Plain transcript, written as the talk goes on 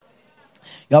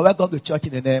You're welcome to church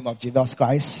in the name of Jesus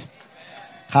Christ.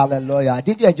 Hallelujah.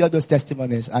 Did you enjoy those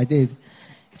testimonies? I did.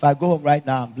 If I go home right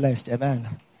now, I'm blessed. Amen.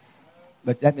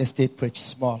 But let me stay preach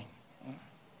small.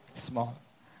 Small.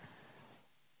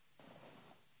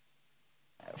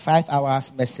 5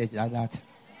 hours message like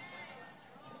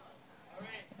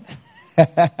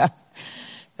that.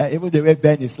 Even the way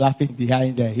Ben is laughing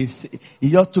behind there, he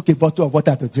just took a bottle of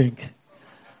water to drink.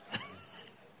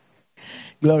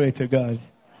 Glory to God.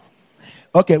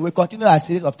 Okay, we continue our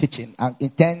series of teaching. And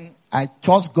I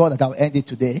trust God that I'll end it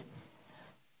today.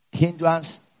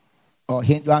 Hindrances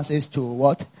to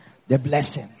what? The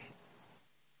blessing.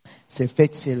 It's a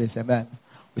faith series, amen.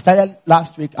 We started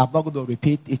last week. I'm not going to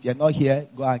repeat. If you're not here,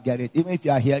 go and get it. Even if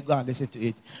you are here, go and listen to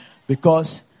it.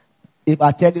 Because if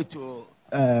I tell you to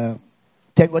tell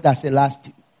me what I said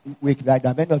last week, right,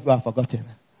 that many of you have forgotten.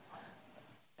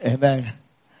 Amen.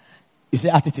 You say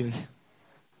attitude.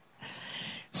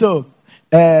 So,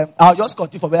 I'll just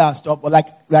continue from where I stopped. But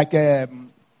like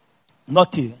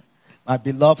Naughty, my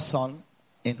beloved son,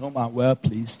 in whom I'm well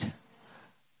pleased,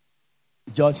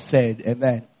 just said,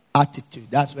 amen, attitude.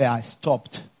 That's where I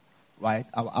stopped, right?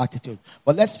 Our attitude.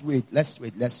 But let's read.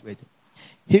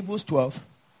 Hebrews 12,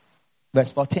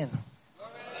 verse 14.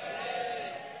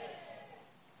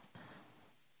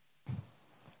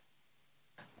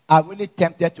 I'm really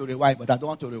tempted to rewind, but I don't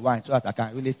want to rewind so that I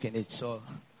can really finish. So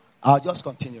I'll just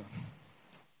continue.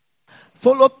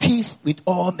 Follow peace with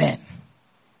all men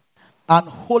and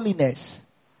holiness,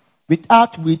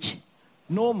 without which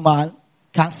no man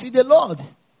can see the Lord.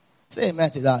 Say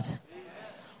amen to that. Amen.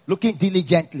 Looking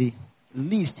diligently,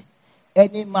 lest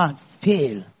any man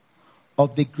fail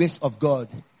of the grace of God,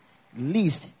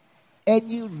 lest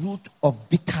any root of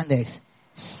bitterness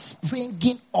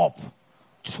springing up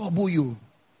trouble you,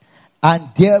 and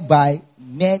thereby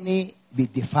many be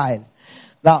defiled.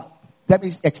 Now, let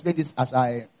me explain this as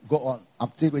I go on.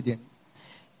 I'm still reading.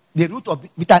 The root of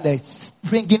bitterness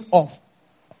springing up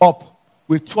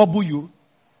will trouble you.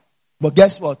 But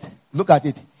guess what? Look at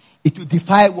it. It will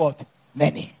defile what?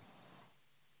 Many.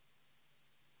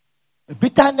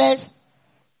 Bitterness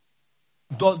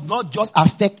does not just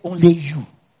affect only you.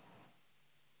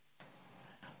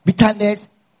 Bitterness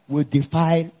will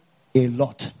defile a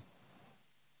lot.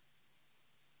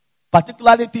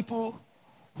 Particularly people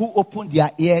who open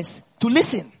their ears to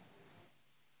listen.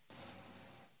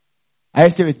 Are you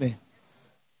still with me?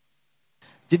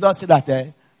 Jesus said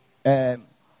that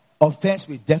offense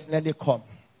will definitely come.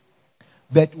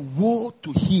 But woe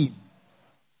to him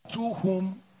through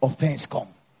whom offense come.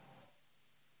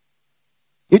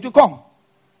 It will come.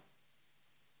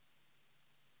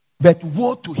 But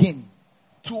woe to him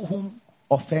through whom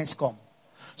offense come.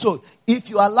 So if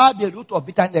you allow the root of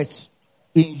bitterness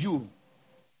in you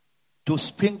to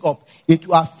spring up, it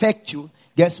will affect you.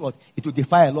 Guess what? It will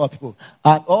defile a lot of people.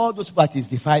 And all those people that is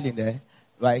defiling there,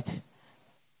 right?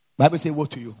 Bible says woe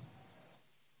to you.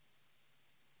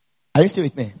 Are you still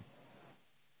with me?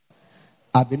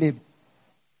 I believe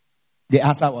the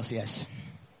answer was yes.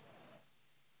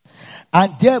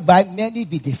 And thereby many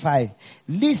be defiled,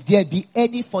 lest there be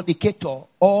any fornicator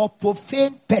or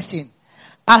profane person,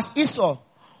 as Esau,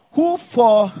 who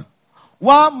for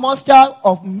one morsel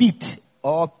of meat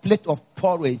or plate of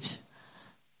porridge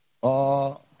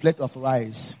or plate of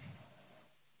rice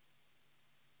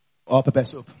or pepper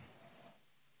soup.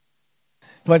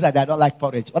 People say I don't like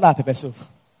porridge. What are pepper soup?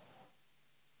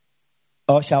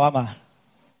 Or shawarma?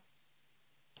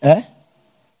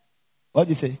 What do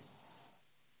you say?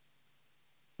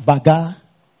 Baga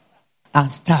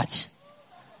and starch.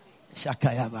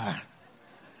 Shakayaba.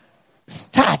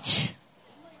 Starch.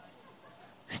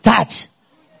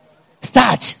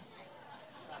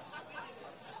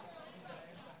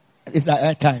 It's at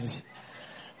end times.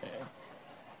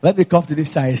 Let me come to this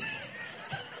side.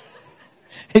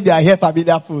 If you are here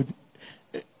familiar food.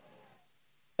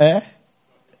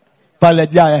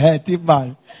 Paladia, tip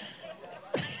man.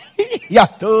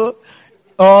 Yato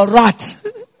or rat.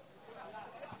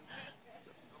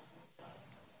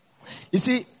 You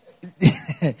see,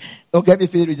 okay, let me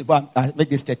finish before I make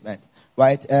this statement.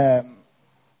 Right?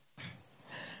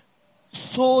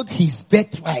 Sold his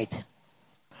birthright.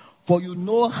 For you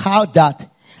know how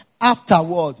that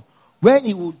afterward, when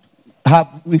he would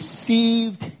have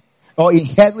received or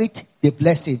inherit the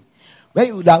blessing, when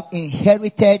he would have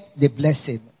inherited the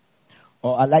blessing,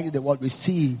 or I like the word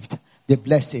received the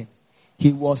blessing,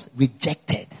 he was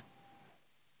rejected.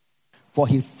 For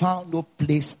he found no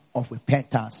place of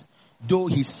repentance, though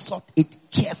he sought it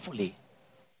carefully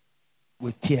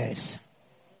with tears.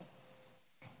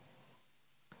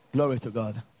 Glory to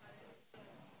God.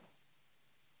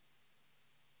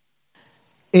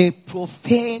 A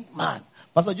profane man.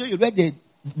 Pastor Joe, you read the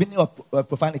meaning of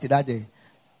profanity that day.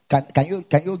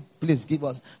 Can you please give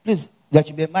us, please, there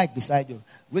should be a mic beside you.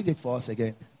 Read it for us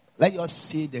again. Let us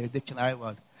see the dictionary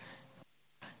word.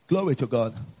 Glory to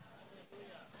God.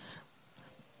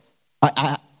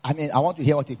 I mean, I want to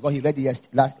hear what he read it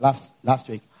last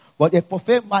week. But a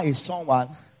profane man is someone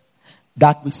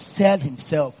that will sell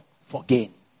himself for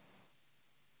gain.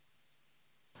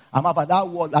 About that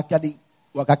word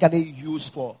was actually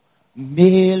used for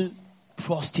male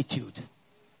prostitute.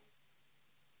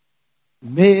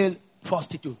 Male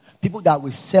prostitute. People that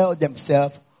will sell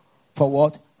themselves for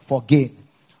what? For gain.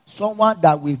 Someone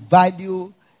that will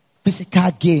value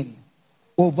physical gain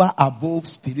over above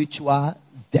spiritual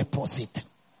deposit.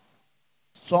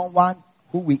 Someone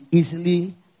who will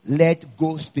easily let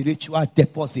go spiritual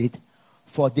deposit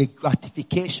for the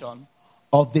gratification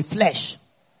of the flesh.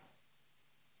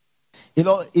 You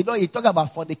know, you talk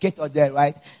about fornicator there,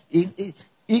 right? If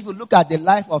you look at the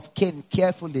life of Cain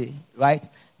carefully, right,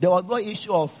 there was no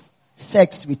issue of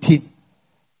sex with him.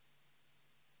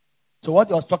 So what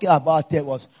he was talking about there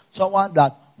was someone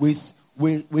that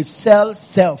will sell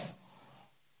self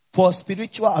for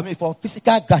for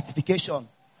physical gratification.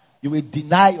 You will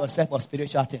deny yourself for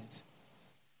spiritual things.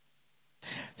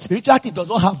 Spirituality does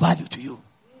not have value to you.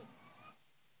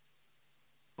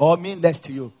 Or mean less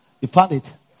to you. You found it.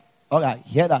 Alright,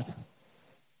 hear that.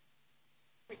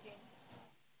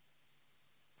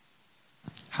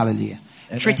 Hallelujah.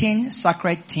 Amen. Treating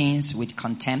sacred things with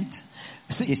contempt,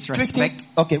 disrespect.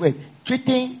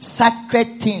 Treating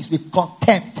sacred things with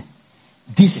contempt,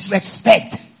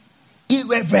 disrespect,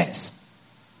 irreverence.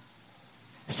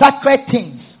 Sacred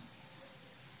things.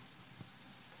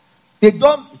 They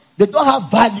don't have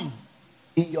value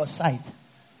in your sight.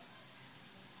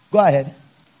 Go ahead.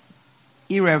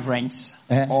 Irreverence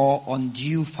or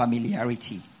undue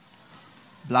familiarity.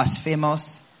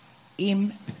 Blasphemous,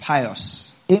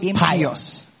 impious.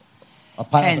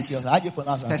 Hence,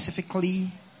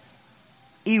 specifically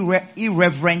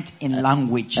irreverent in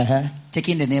language,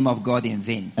 taking the name of God in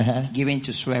vain, given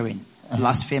to swearing,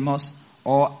 blasphemous,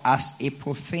 or as a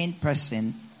profane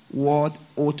person, word,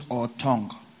 oath, or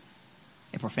tongue.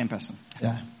 A profane person.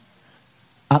 Yeah.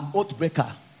 An oath breaker.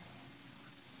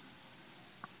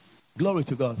 Glory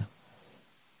to God.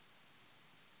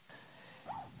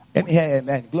 Let me hear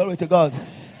amen. Glory to God.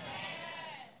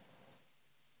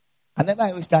 And then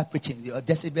I will start preaching. The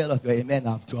decibel of your amen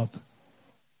have dropped.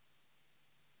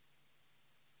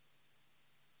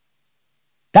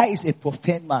 That is a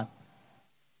profane man.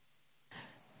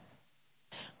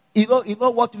 You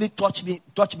know what really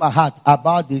touched my heart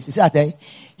about this? Is that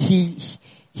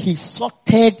he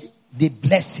sorted the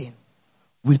blessing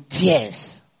with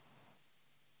tears.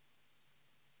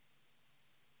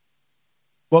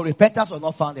 But repentance was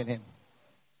not found in him.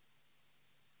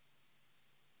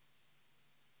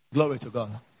 Glory to God.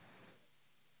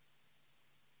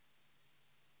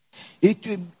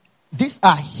 These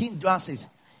are hindrances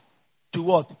to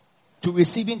what? To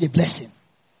receiving the blessing.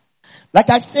 Like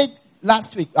I said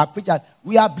last week, I preached that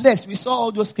we are blessed. We saw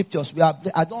all those scriptures. We are.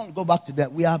 I don't go back to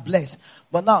them. We are blessed.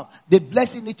 But now, the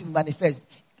blessing needs to manifest.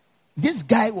 This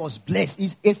guy was blessed.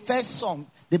 His first son,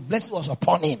 the blessing was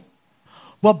upon him.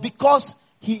 But because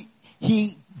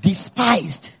he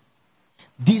despised,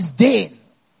 disdained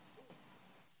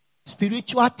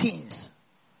spiritual things,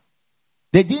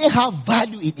 they didn't have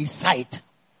value in his sight.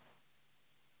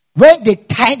 When the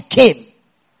time came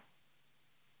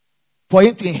for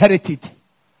him to inherit it,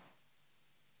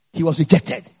 he was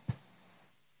rejected.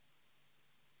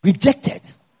 Rejected.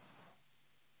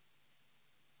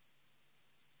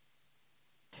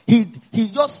 He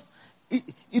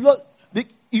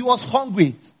was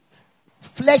hungry.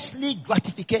 Fleshly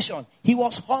gratification. He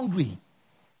was hungry.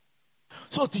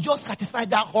 So to just satisfy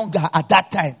that hunger at that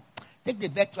time, take the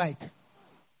birthright.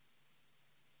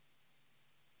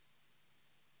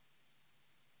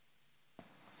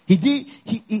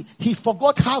 He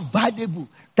forgot how valuable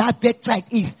that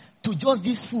birthright is to just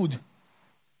this food.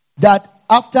 That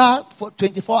after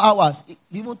 24 hours,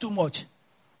 even too much,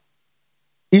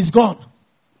 is gone.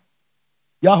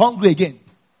 You are hungry again.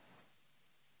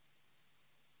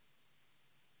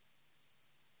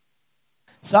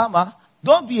 Sama,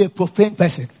 don't be a profane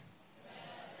person.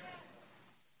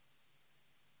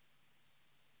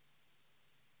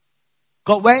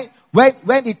 Because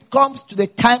when it comes to the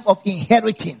time of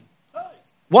inheriting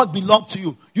what belongs to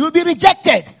you, you'll be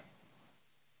rejected.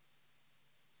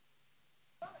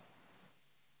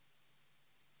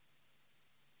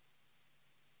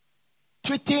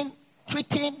 Treating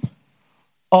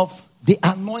of the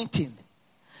anointing.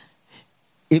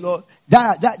 You know,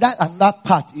 that and that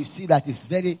part, you see that is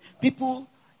very, people,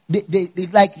 they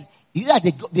like,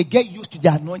 they get used to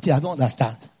the anointing. I don't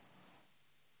understand.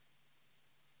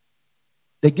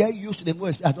 They get used to the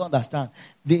move. I don't understand.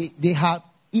 They have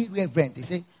irreverent. They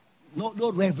say,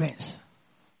 no reverence.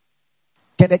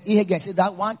 Kenneth E. Hagin said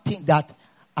that one thing that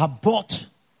abort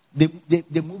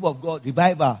the move of God,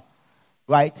 revival,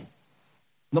 right?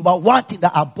 Number one thing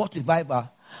that abort revival,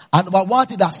 and number one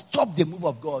thing that stop the move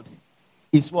of God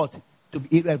is what? To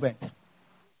be irreverent.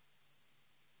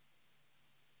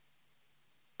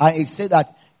 And he said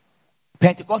that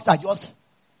Pentecostals just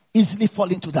easily fall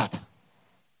into that.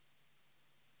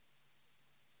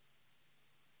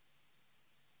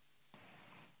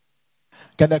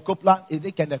 Kenneth Copeland, is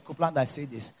it Kenneth Copeland that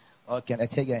said this? Or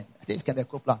Kenneth Hagin? I think it's Kenneth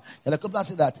Copeland. Kenneth Copeland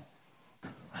said that,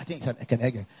 I think it's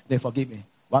Kenneth Hagin. They forgive me.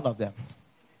 One of them.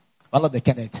 One of the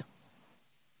Kenneth.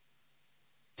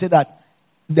 Said that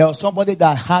there was somebody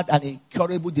that had an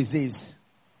incurable disease.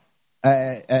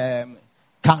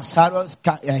 Cancerous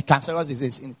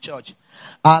disease in church.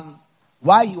 And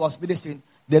while he was ministering,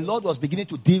 the Lord was beginning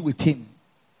to deal with him.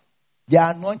 The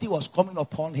anointing was coming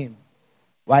upon him.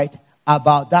 Right?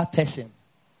 About that person.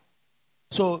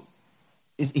 So,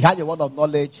 he had a word of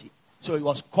knowledge. So, he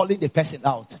was calling the person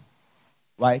out.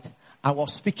 Right? And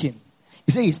was speaking.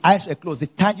 He said his eyes were closed. The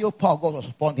tangible power of God was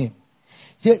upon him.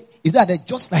 He said, is that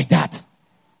just like that?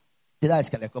 That is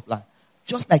Kenneth Copeland.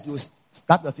 Just like you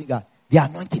snap your finger, the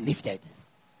anointing lifted.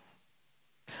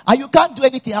 And you can't do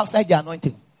anything outside the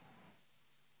anointing.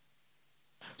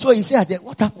 So he said,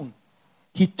 what happened?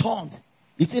 He turned.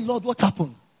 He said, Lord, what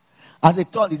happened? As he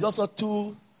turned, it's also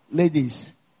two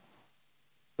ladies.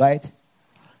 Right?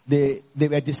 They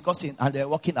were discussing, and they were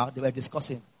walking out, they were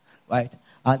discussing. Right?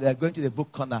 And they were going to the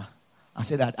book corner. I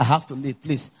said that I have to leave,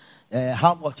 please.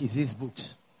 How much is these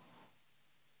books?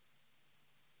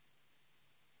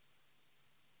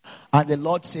 And the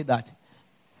Lord said that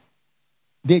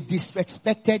they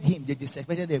disrespected him. They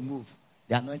disrespected the move.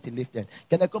 The anointing lifted.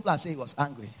 Kenneth Copeland said he was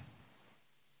angry.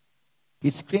 He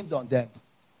screamed on them.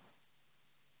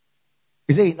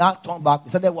 He said he now turned back. He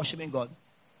started worshiping God.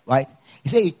 Right? He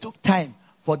said it took time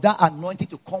for that anointing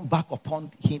to come back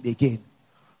upon him again.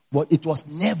 But it was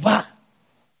never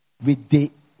with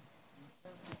the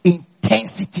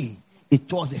intensity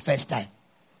it was the first time.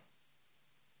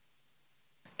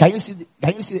 Can you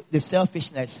see the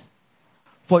selfishness?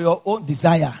 For your own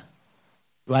desire,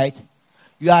 right?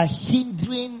 You are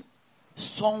hindering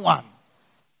someone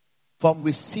from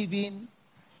receiving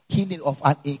healing of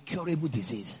an incurable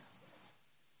disease.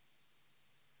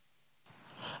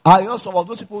 I know some of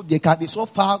those people, they can be so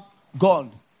far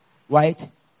gone, right?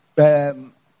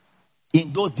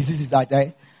 In those diseases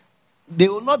that they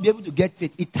will not be able to get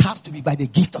faith. It has to be by the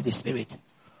gift of the Spirit,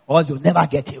 or else they'll never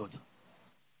get healed.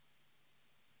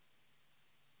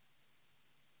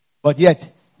 But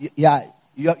yet,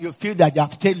 you feel that you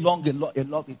have stayed long in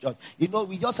love with God. You know,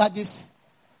 we just had this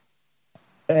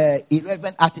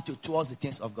irreverent attitude towards the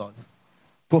things of God.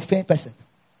 Profane person.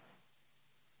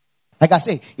 Like I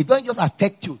say, it doesn't just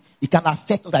affect you. It can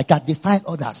affect others. It can define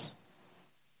others.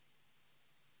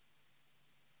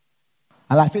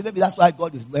 And I feel maybe that's why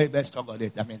God is very, very strong on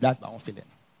it. I mean, that's my own feeling.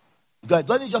 Because it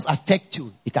doesn't just affect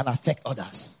you. It can affect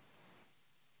others.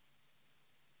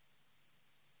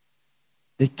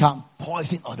 It can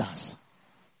poison others.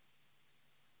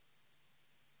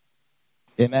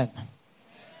 Amen.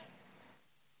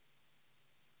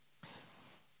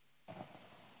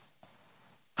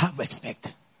 Have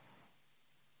respect.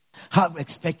 Have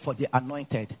respect for the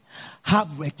anointed.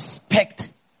 Have respect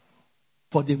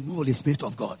for the move of the Spirit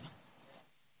of God.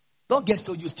 Don't get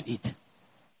so used to it.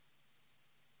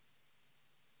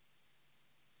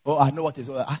 Oh, I know what is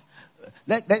going on.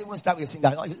 Let everyone start with a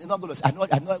singer. It's not going to. I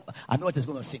know what it's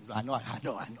going to sing. I know.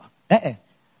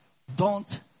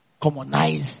 Don't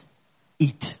commonize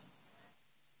it.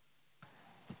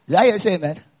 Did I hear you say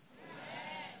amen?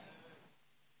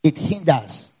 It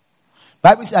hinders.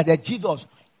 Bible says that Jesus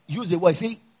used the word.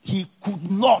 See, he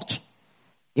could not.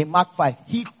 In Mark 5,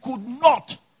 he could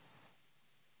not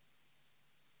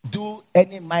do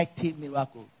any mighty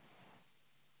miracle.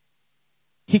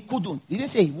 He couldn't. He didn't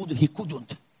say he wouldn't. He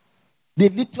couldn't. They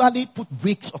literally put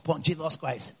bricks upon Jesus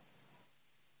Christ.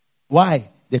 Why?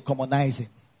 They commonize him.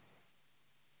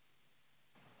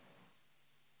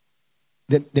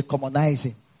 They commonize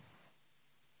him.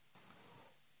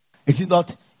 Is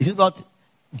it not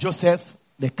Joseph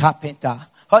the carpenter?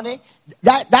 Honey,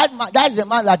 that's the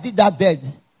man that did that bed.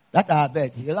 That's our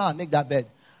bed. He didn't make that bed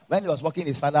when he was working in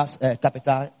his father's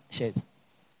carpenter shed.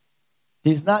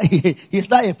 He's not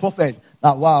a prophet.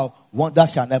 Now, wow,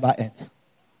 wonders shall never end.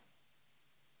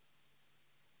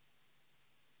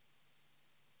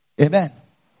 Amen.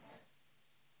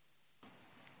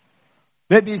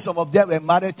 Maybe some of them were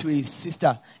married to his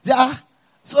sister. They say,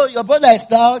 so your brother is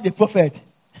now the prophet.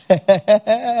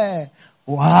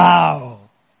 Wow.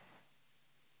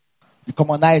 You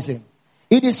commonize him.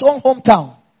 In his own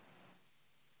hometown.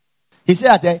 He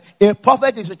said that a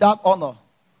prophet is without honor.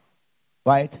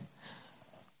 Right?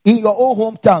 In your own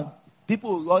hometown,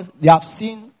 people, they have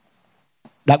seen,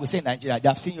 like we say in Nigeria, they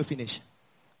have seen you finish.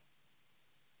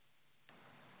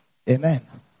 Amen.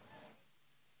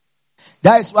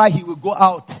 That is why he will go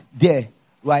out there,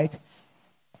 right?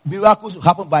 Miracles will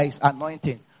happen by his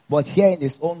anointing. But here in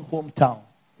his own hometown,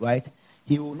 right,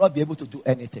 he will not be able to do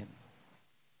anything.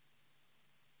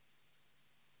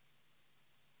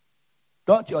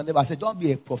 Don't your neighbor say, don't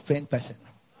be a profane person.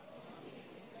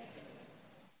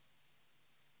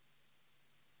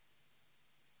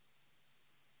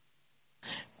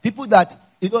 People that,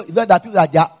 that people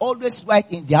that they are always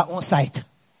right in their own side.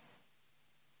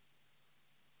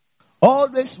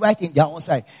 Always right in their own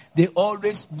side. They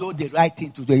always know the right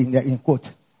thing to do in quote.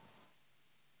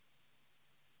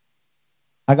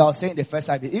 Like I was saying the first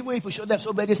time, even if you show them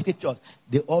so many scriptures,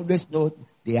 they always know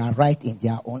they are right in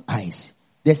their own eyes.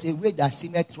 There's a way that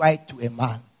seemeth right to a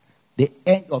man. The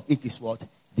end of it is what?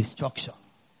 Destruction.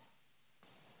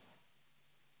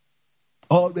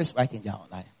 Always right in their own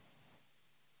life.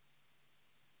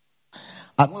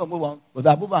 I'm going to move on. But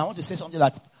I want to say something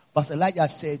that Pastor Elijah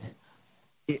said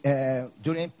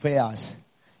during prayers.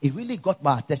 It really got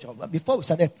my attention. But before we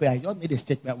started prayer, he just made a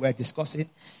statement. We were discussing.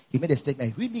 He made a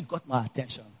statement. It really got my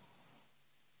attention.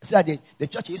 He said the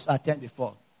church he used to attend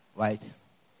before, right?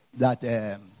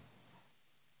 That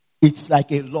it's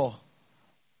like a law.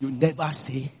 You never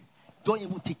say. Don't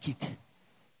even take it.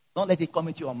 Don't let it come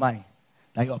into your mind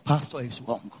that your pastor is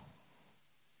wrong.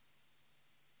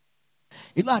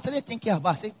 You know, I started thinking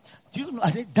about, I said, do you know,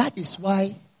 I said, that is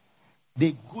why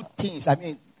the good things,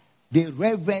 the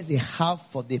reverence they have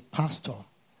for the pastor,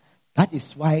 that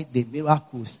is why the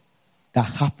miracles that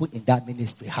happen in that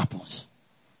ministry happens.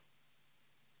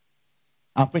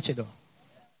 I'm preaching though.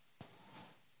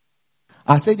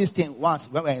 I said this thing once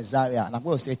when we were in Zaria, and I'm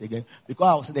going to say it again, because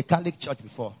I was in the Catholic church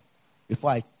before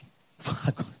I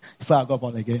got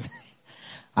born again.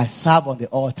 I serve on the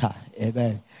altar.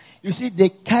 Amen. You see, the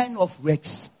kind of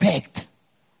respect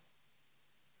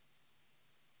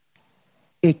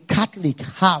a Catholic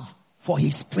have for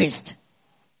his priest.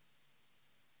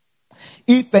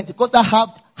 If Pentecostals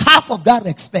have half of that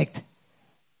respect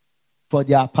for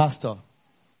their pastor,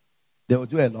 they will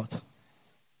do a lot.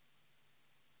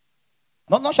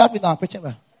 Not shouting now, preaching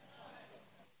well.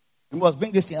 We must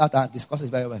bring this thing out and discuss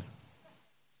it very well.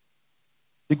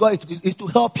 Because it's to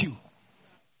help you.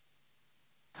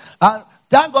 And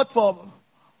thank God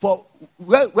for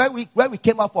where we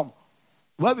came up from,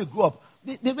 where we grew up.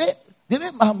 The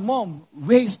way my mom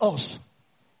raised us,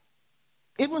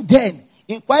 even then,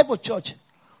 in Bible church,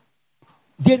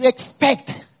 the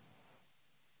respect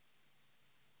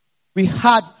we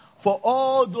had for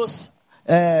all those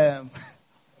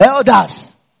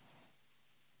elders,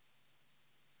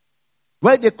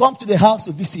 when they come to the house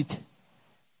to visit,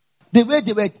 the way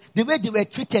they were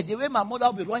treated, the way my mother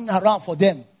would be running around for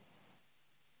them.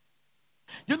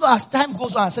 You know, as time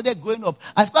goes on, I started growing up.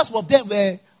 As some of them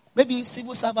were maybe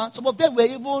civil servants, some of them were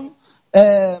even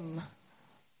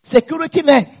security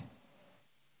men.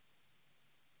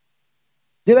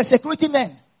 They were security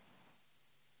men.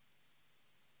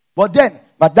 But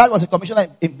that was a commissioner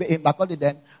in Macaulay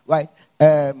then, right?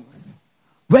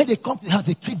 When they come to the house,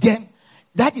 they treat them.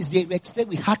 That is the respect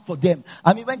we had for them.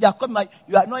 I mean, when they are coming,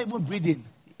 you are not even breathing.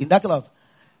 In that kind of,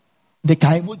 they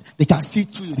can see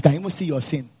through you. They can even see your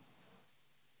sin.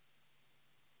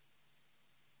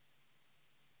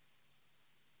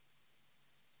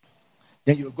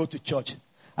 Then you go to church.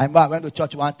 I remember I went to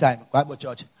church one time, Bible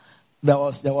church. There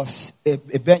was a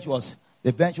bench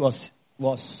the bench was,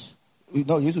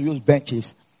 you used to use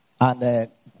benches. And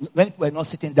when people were not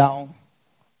sitting down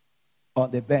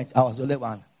on the bench, I was the only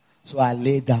one. So I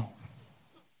lay down.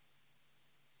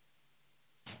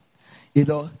 You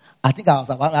know, I think I was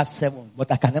around that 7,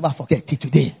 but I can never forget it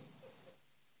today.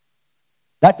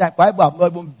 That time,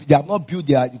 Bible they have not built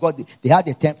their, because they had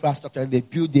the temporal structure, they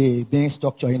built the main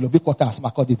structure in Lobby Quarters,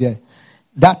 Macaulay there.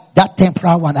 That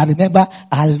temporal one, I remember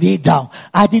I lay down.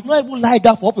 I did not even lie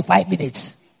down for up to 5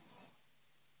 minutes.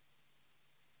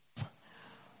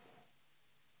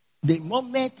 The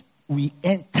moment we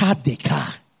entered the car,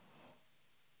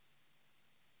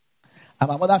 and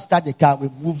my mother started the car, we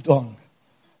moved on.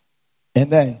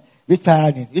 Amen. With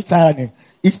firing.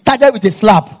 It started with a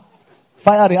slap.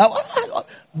 Firing.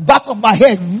 Back of my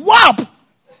head. Whap!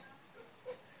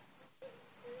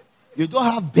 You don't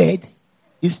have bed.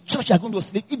 It's church you're going to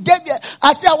sleep. He gave me,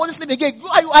 I said I want to sleep again.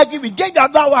 Why are you arguing? He gave me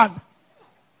another one.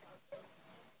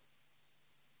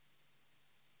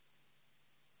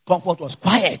 Comfort was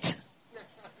quiet.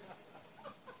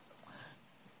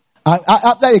 And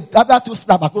after 2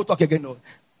 slaps, I go talk again. No.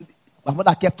 My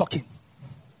mother kept talking.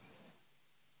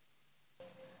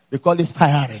 We call it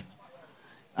firing.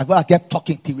 My mother kept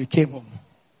talking till we came home.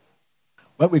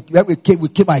 When we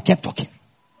came, I kept talking.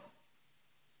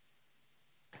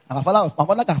 And my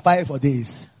mother can fire for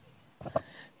days.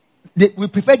 We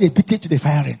prefer the beating to the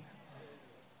firing.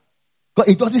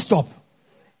 Because it doesn't stop.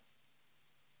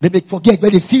 They may forget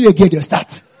when they see you again, they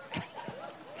start.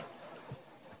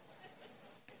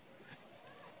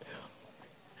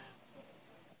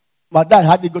 My dad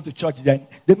had to go to church then.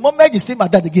 The moment you see my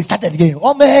dad again, started again.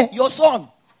 Oh man, your son.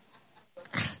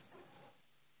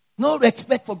 No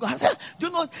respect for God. I said,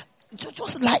 you know,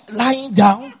 just like lying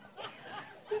down.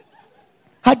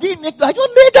 I just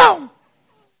lay down.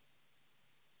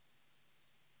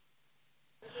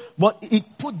 But it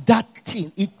put that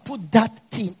thing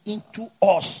into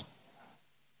us.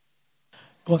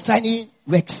 Concerning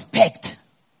respect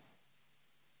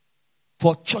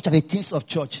for church and the things of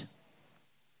church.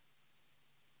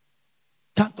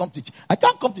 I can't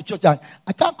come to church and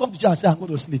say I'm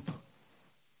going to sleep.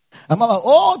 And mama,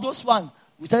 those ones,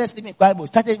 we started sleeping in Bible.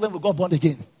 Started when we got born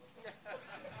again.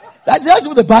 That's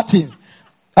the bad thing.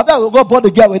 After we got born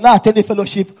again, we now attend the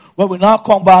fellowship. When we now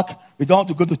come back, we don't want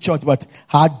to go to church. But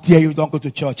how dare you don't go to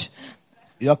church?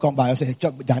 You don't come back and say,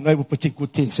 church, they're not even preaching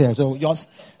good things here. So just.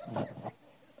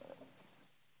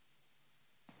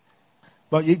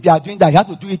 But if you are doing that, you have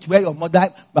to do it where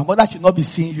my mother should not be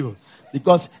seeing you.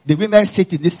 Because the women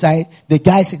sit in this side, the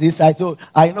guys sit in this side. So,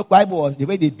 I know Bible was the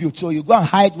way they built. So you go and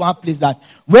hide one place that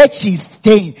where she's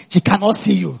staying, she cannot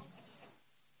see you.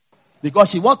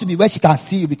 Because she wants to be where she can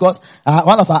see you. Because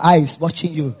one of her eyes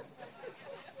watching you.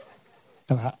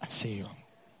 I see you.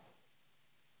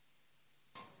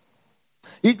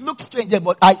 It looks strange,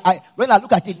 but when I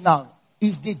look at it now,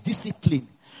 it's the discipline.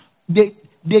 They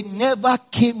never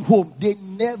came home. They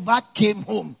never came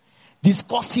home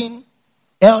discussing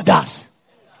elders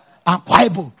and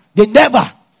Bible. They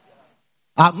never.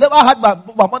 I've never had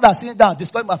my mother sitting down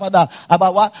discussing my father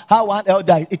about how one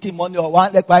elder is eating money or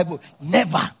one like Bible.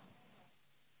 Never.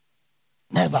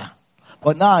 Never.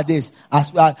 But nowadays,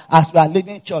 as we are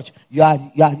living church, you are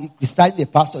studying the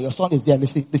pastor. Your son is there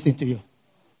listening to you.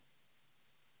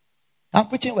 I'm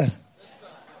preaching well.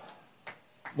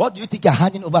 What do you think you're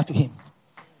handing over to him?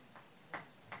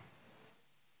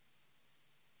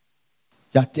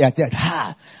 I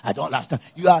don't understand.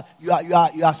 You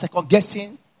are second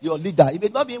guessing your leader. It may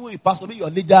not be even your pastor, be your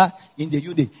leader in the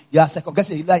unit. You are second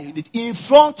guessing your leader in the unit in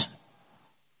front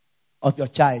of your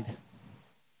child.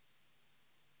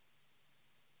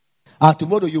 And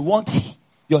tomorrow you want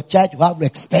your child to have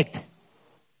respect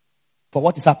for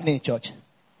what is happening in church.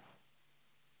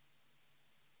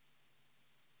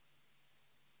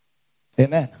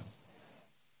 Amen.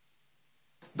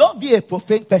 Don't be a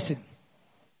profane person.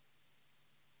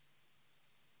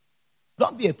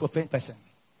 Don't be a profane person.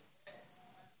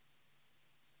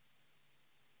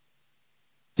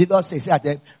 Jesus says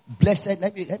that blessed,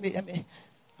 let me,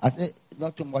 I say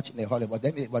not too much in the hurry, but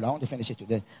I want to finish it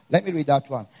today. Let me read that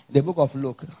one. In the book of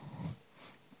Luke.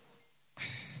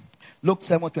 Luke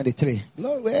 7:23.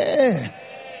 Glory.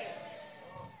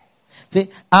 Say,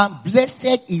 and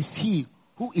blessed is he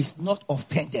who is not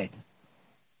offended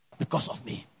because of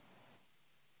me.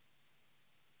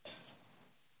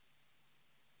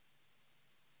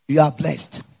 You are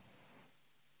blessed.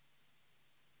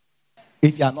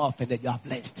 If you are not offended, you are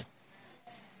blessed.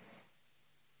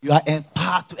 You are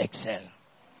empowered to excel.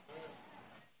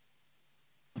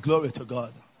 Glory to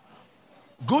God.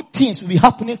 Good things will be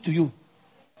happening to you.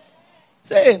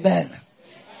 Say amen.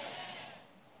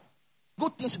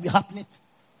 Good things will be happening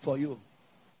for you.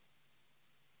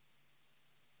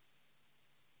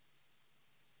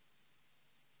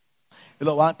 You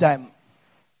know, one time,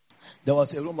 there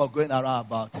was a rumor going around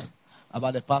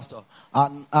about the pastor.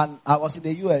 And I was in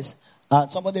the US,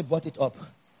 and somebody brought it up,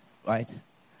 right?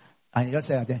 And he just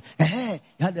said,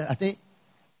 I think,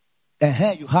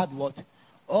 you heard what?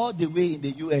 All the way in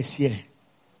the US here.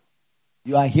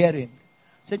 You are hearing.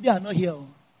 I said, I'm not here.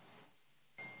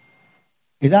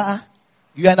 Is that,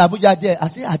 you are in Abuja there? I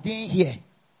said, I didn't hear.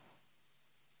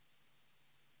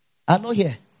 I'm not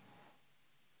here.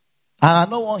 And I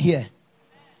don't want here.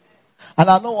 And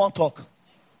I don't want to talk.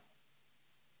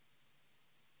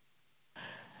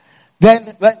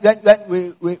 Then when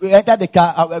we entered the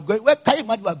car, we're going. Where can you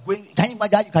imagine we're going? Can you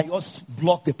imagine you can just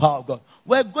block the power of God?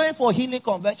 We're going for healing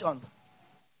convention.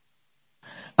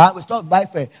 And we stopped by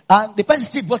fair. And the person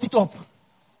still brought it up.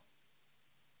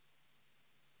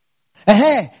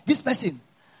 This person.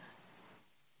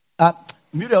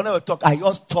 Muriel never talk. I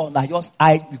just turned.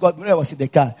 Because Muriel was in the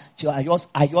car. I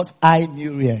just eye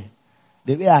Muriel.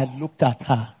 The way I looked at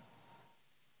her.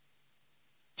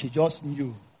 She just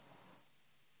knew.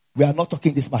 We are not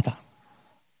talking this matter.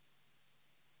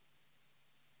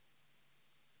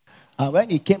 And when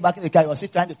he came back in the car, he was still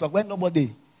trying to talk. When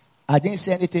nobody, I didn't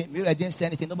say anything. Muriel didn't say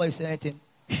anything. Nobody said anything.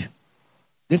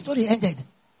 The story ended.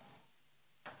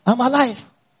 I'm alive.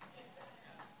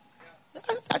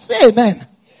 I say amen.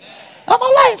 I'm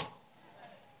alive.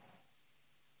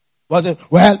 Was it,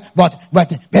 well,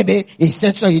 but maybe he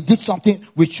said so, he did something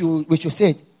which you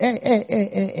said.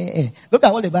 Look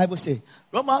at what the Bible says.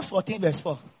 Romans 14 verse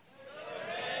 4.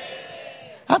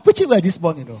 I'm preaching well this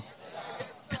morning, though.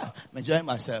 I'm enjoying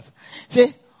myself.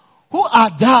 Say, who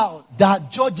art thou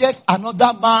that judgest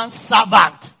another man's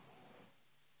servant?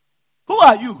 Who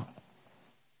are you?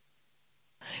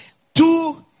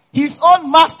 To his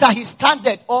own master he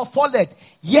standeth or falleth.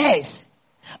 Yes.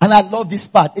 And I love this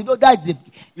part. You know,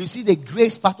 you see the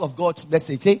grace part of God's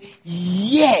message. Say,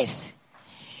 yes,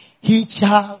 he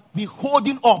shall be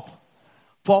holding up,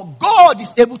 for God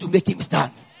is able to make him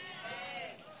stand.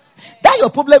 That's your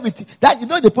problem with that. You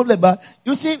know the problem, but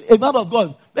you see a man of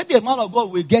God. Maybe a man of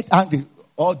God will get angry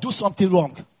or do something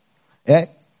wrong. I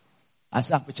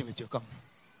say, I'm preaching with you. Come.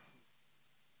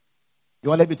 You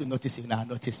want me to notice you now?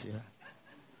 Notice you.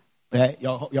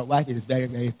 Your wife is very,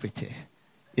 very pretty.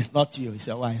 It's not you, it's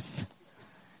your wife.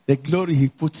 The glory he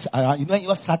puts around. You know, when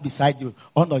you sat beside you,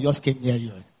 honor yours came near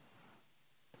you.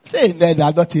 Say amen,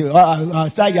 I'm not you. I'll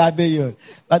start yabbing you.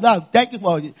 But now, thank you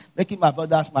for making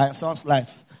my son's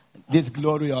life this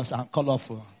glorious and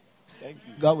colorful. Thank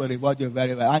you. God will reward you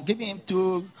very well. I'm giving him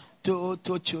two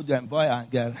children, boy and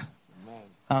girl. Amen.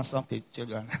 Handsome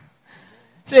children.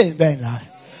 Say amen now.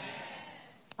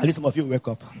 At least some of you wake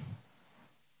up.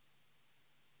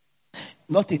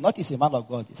 Not is a man of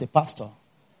God. It's a pastor.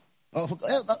 Don't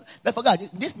forget,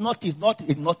 this not is not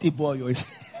a naughty boy.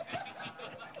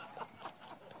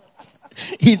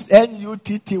 It's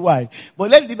N-U-T-T-Y.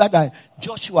 But let's leave that down.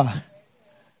 Joshua.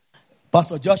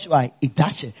 Pastor Joshua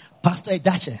Idashe. Pastor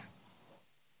Idashe.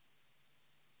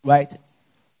 Right?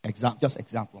 Just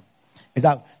example.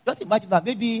 Just imagine that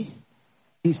maybe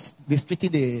he's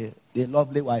mistreating the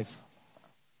lovely wife.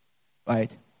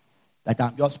 Right? Like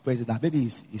I'm just praising that. Maybe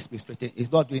he's mistreating.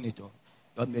 He's not doing it though.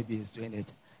 But maybe he's doing it.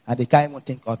 And they can't even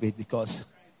think of it because,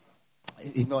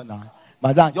 you know now.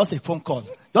 Madam, just a phone call.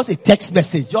 Just a text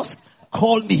message. Just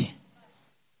call me.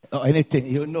 Or anything.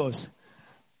 He knows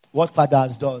what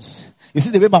fathers does. You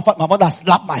see the way my mother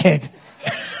slapped my head.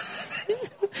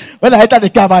 When I entered the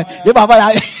car, my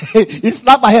mother, he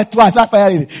slapped my head twice. I started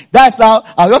firing. That's how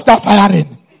I'll just start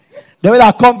firing. Then when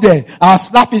I come there, I'll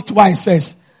slap it twice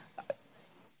first.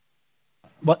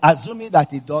 But assuming that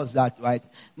he does that, right?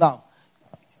 Now,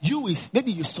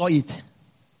 maybe you saw it.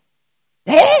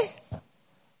 Hey!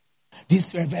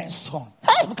 This reverend son.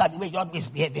 Hey, look at the way you're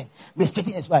misbehaving.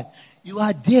 Mistreating his wife. You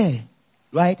are there,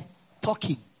 right?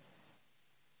 Talking.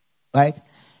 Right?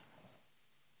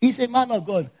 He's a man of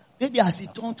God. Maybe as he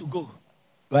turned to go,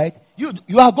 right? You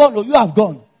are gone, or you have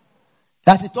gone.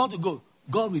 As he turned to go,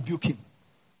 God rebuked him.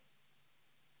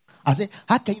 I say,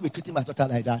 how can you be treating my daughter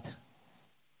like that?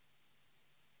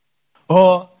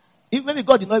 Or if maybe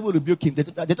God did not even rebuke him,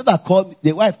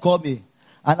 the wife called me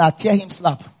and I tear him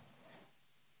slap.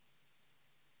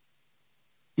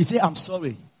 He said, I'm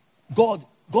sorry. God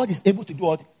is able to do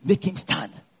what? Make him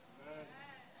stand.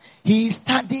 He is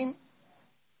standing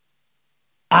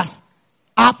as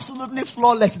absolutely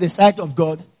flawless in the sight of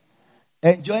God,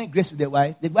 enjoying grace with the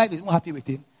wife. The wife is not happy with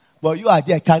him, but you are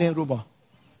there carrying rumor.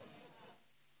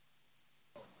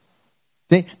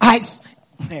 What are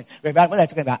you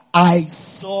talking about? I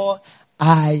saw it.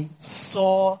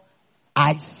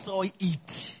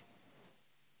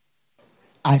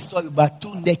 I saw it by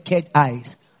two naked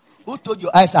eyes. Who told your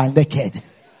eyes are naked?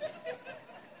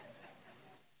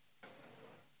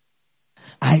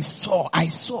 I saw.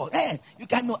 Hey, you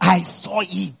can't know. I saw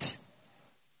it.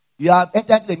 You have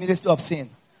entered the ministry of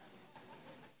sin.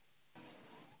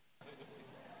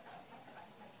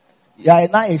 You are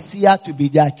now a seer to be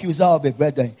the accuser of a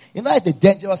brethren. You know, it's a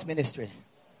dangerous ministry.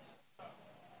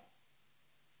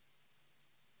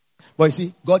 But you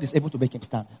see, God is able to make him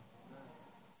stand.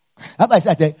 How I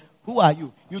said, who are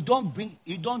you? You don't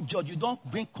judge, you don't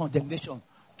bring condemnation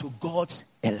to God's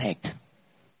elect.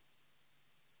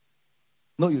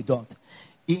 No, you don't.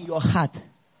 In your heart,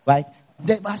 right?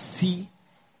 Never see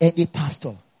any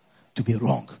pastor to be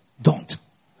wrong. Don't.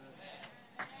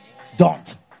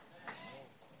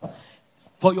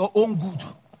 for your own good.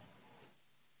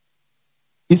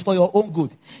 It's for your own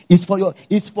good. It's for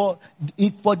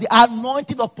the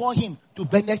anointing upon him to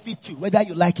benefit you, whether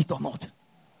you like it or not.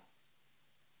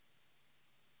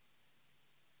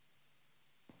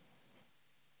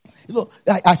 You know,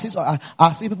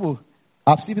 I've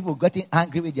seen people getting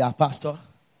angry with their pastor.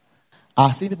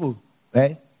 I've seen people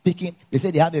picking. They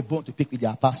say they have a bone to pick with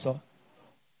their pastor.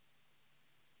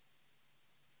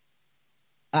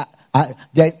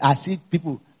 Then I see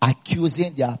people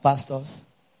accusing their pastors.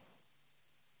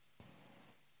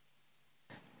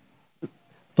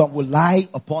 Some will lie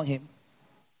upon him.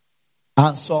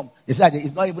 And some, they say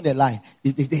it's not even a lie.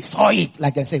 They saw it,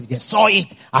 like I said, they saw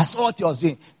it. I saw what he was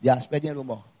doing. They are spreading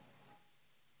rumor.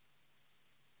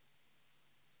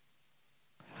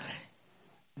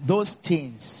 Those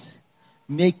things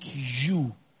make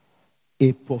you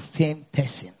a profane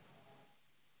person.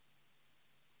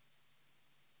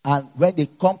 And when they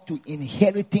come to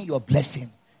inheriting your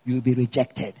blessing, you will be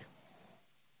rejected.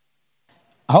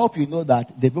 I hope you know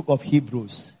that the book of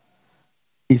Hebrews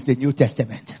is the New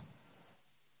Testament.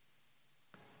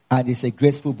 And it's a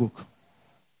graceful book.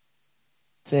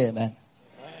 Say amen.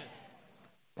 Amen.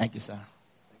 Thank you, sir.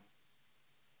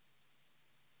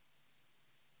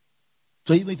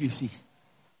 So even if you see,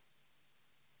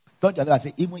 don't you know I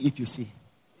say, even if you see.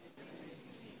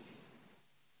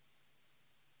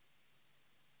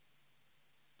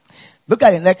 Look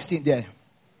at the next thing there.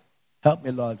 Help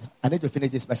me, Lord. I need to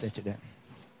finish this message today.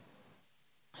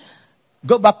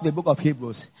 Go back to the book of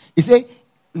Hebrews. It says,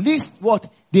 list what?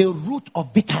 The root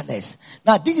of bitterness.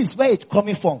 Now, this is where it's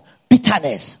coming from.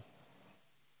 Bitterness.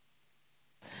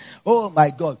 Oh my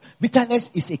God.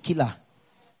 Bitterness is a killer.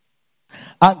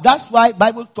 And that's why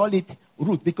Bible call it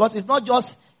root. Because it's not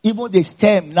just even the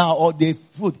stem now or the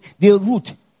fruit. The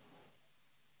root.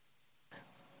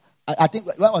 I think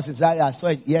when was Isaiah? I saw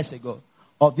it years ago.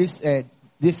 Of this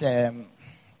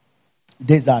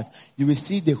desert. You will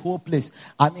see the whole place.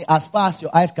 I mean, as far as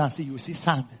your eyes can see, you will see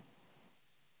sand.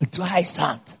 Dry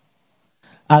sand.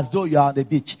 As though you are on the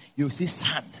beach. You will see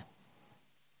sand.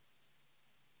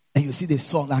 And you see the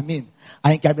sun. I mean,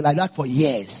 and it can be like that for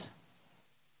years.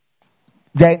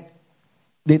 Then,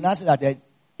 they now say that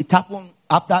it happened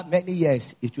after many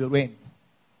years, it will rain.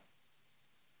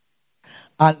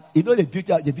 And you know the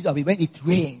beauty of it, when it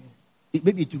rains,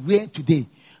 maybe it will rain today.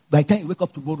 By the time you wake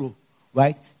up tomorrow,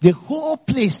 right? The whole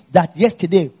place that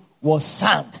yesterday was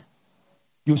sand,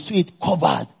 you see it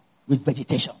covered with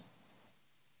vegetation.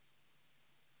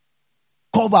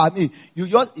 Cover, I mean,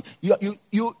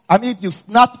 if you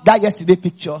snap that yesterday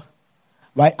picture,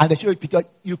 right? And they show you a picture,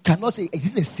 you cannot say, is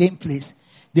this the same place?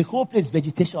 The whole place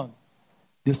vegetation.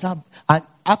 They snap, and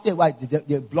after a while,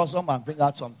 they blossom and bring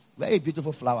out some very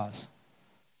beautiful flowers.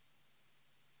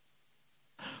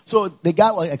 So the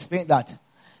guy was explaining that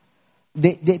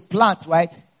the plant,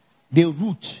 right, the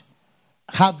root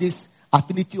have this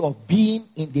affinity of being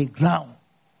in the ground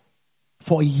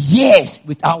for years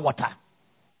without water.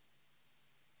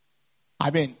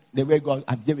 I mean, the way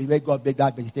God made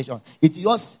that vegetation, it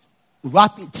just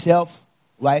wrap itself,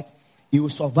 right? It will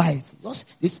survive.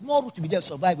 Just the small root will be there,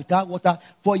 survive without water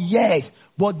for years.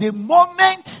 But the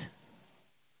moment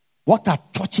water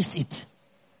touches it,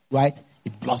 right,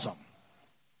 it blossoms.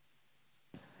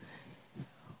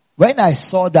 When I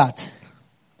saw that,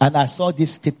 and I saw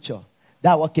this scripture,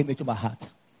 that what came into my heart.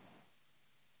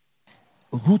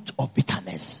 Root of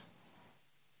bitterness.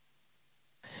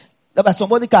 But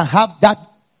somebody can have that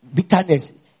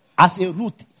bitterness as a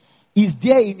root. Is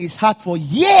there in his heart for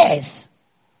years.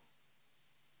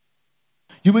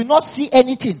 You will not see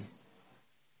anything.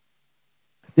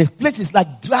 The place is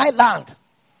like dry land.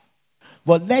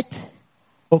 But let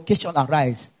occasion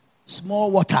arise.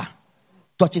 Small water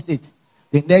touches it.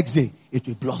 The next day, it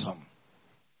will blossom.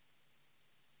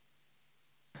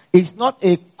 It's not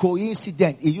a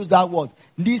coincidence. He used that word.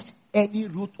 List any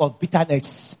root of bitterness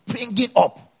springing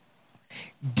up.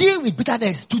 Deal with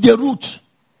bitterness to the root.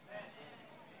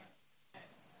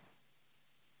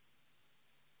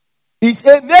 It's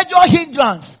a major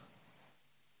hindrance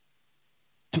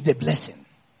to the blessing.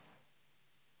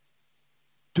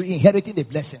 To inheriting the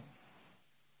blessing.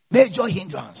 Major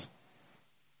hindrance.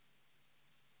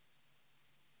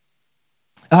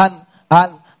 And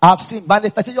I've seen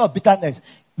manifestation of bitterness.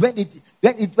 When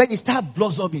it starts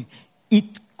blossoming, it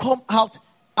come out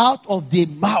of the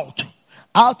mouth,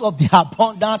 out of the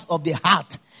abundance of the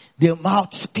heart. The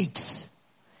mouth speaks.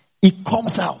 It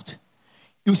comes out.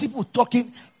 You see people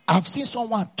talking. I've seen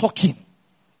someone talking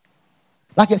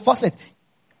like a faucet.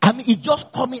 I mean, it's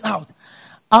just coming out.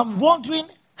 I'm wondering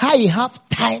how he have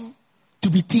time to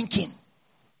be thinking.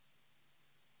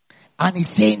 And he's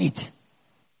saying it.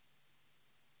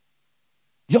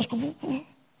 Just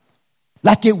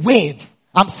like a wave.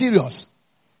 I'm serious.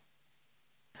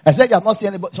 I said you have not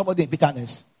seen somebody in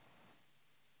bitterness.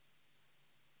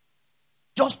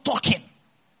 Just talking.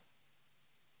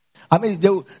 I mean,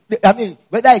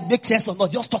 whether it makes sense or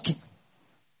not, just talking.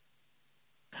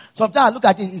 Sometimes I look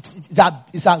at it,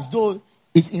 it's as though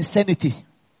it's insanity.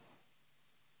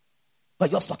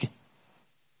 But just talking.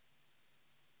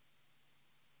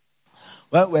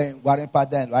 Well, when Warren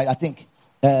then, right, I think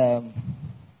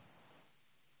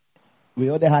we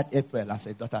already had April as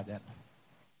a daughter then.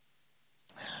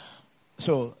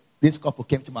 So this couple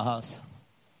came to my house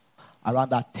around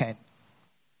that 10,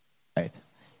 right,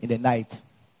 in the night.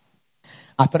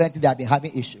 Apparently they have been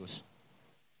having issues.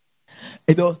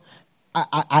 You know,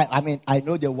 I mean, I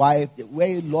know the wife, the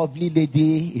very lovely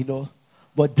lady, you know,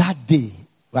 but that day,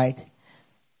 right,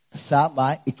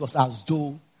 Sama, it was as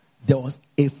though there was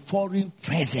a foreign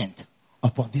presence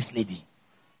upon this lady.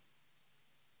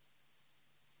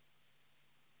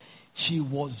 She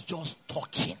was just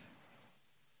talking.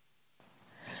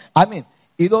 I mean,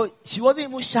 you know, she wasn't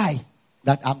even shy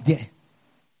that I'm there.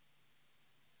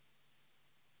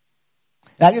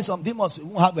 There is some demons who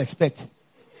won't have respect.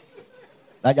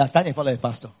 Like they are standing in front of a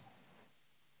pastor.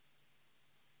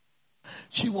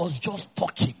 She was just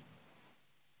talking.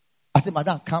 I said,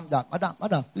 Madam, calm down.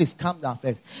 Madam, please calm down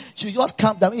first. She just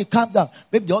calm down. When you calm down,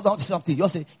 maybe the other one to say something. You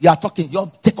just say, you are talking.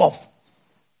 You take off.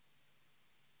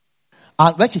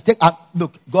 And when she take,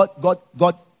 look,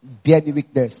 God bear me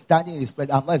witness. Standing in His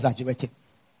presence, I'm not exaggerating.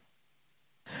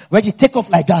 When she take off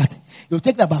like that, it will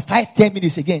take about 5-10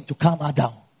 minutes again to calm her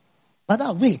down.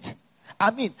 Madam, wait.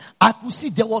 I mean, I could see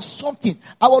there was something.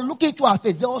 I was looking into her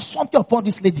face. There was something upon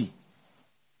this lady.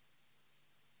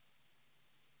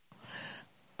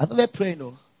 I started praying,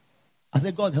 no. I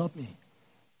said, God help me.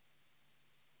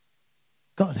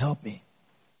 God help me.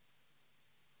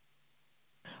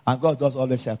 And God does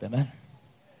always help, amen.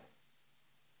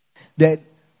 Then,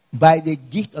 by the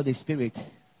gift of the Spirit,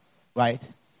 right,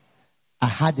 I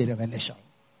had a revelation.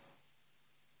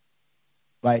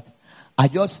 Right? I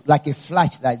just, like a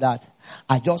flash like that,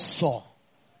 I just saw,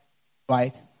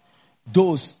 right,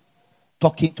 those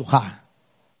talking to her.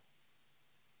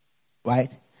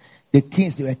 Right? The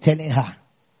things they were telling her.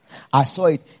 I saw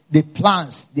it. The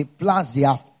plans they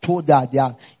have told her, they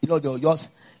are, you know, they'll just,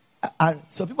 and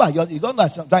so people are just, you don't know,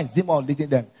 sometimes demons leading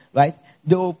them, right?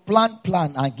 They will plan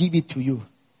and give it to you.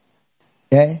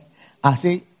 Yeah? I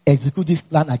say, execute this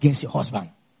plan against your husband.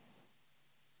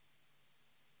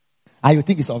 And you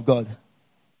think it's of God.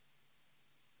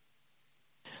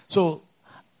 So,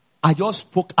 I just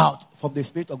spoke out from the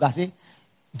Spirit of God. I say,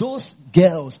 those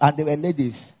girls, and they were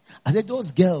ladies, I said,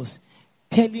 those girls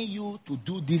telling you to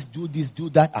do this, do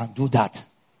that, and do that.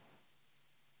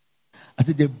 I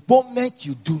said, the moment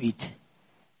you do it,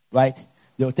 right,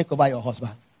 they will take over your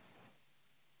husband.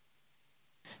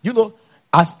 You know,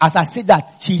 as I said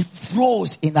that, she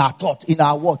froze in her thought, in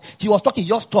her word. She was talking,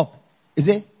 just stop. He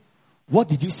said, what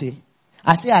did you say?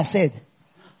 I said,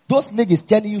 those ladies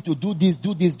telling you to do this,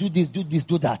 do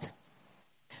that.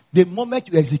 The moment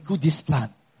you execute this plan,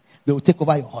 they will take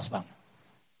over your husband.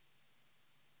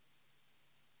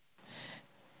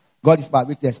 God is my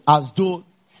witness. As though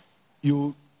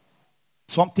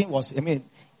something was,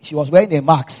 she was wearing a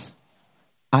mask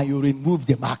and you remove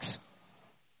the mask.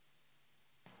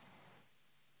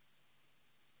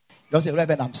 You say,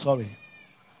 Reverend, I'm sorry.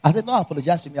 I said, no,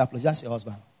 apologize to me. Apologize to your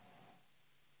husband.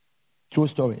 True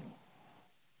story.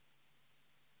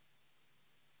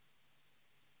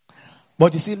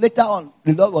 But you see, later on,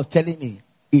 the Lord was telling me,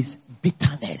 is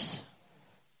bitterness.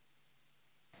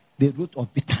 The root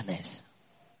of bitterness.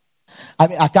 I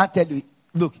mean, I can't tell you.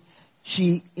 Look,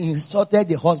 she insulted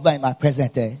the husband in my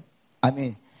presence.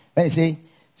 When you say,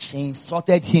 she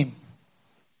insulted him.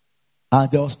 And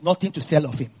there was nothing to sell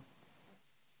of him.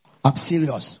 I'm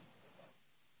serious.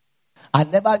 I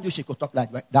never knew she could talk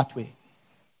like that way.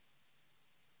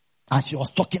 And she was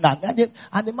talking, and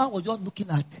the man was just looking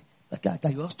at like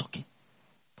he was talking.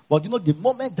 But you know, the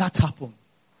moment that happened,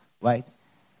 right,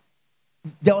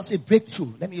 there was a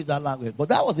breakthrough. Let me use that language. But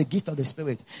that was a gift of the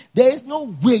Spirit. There is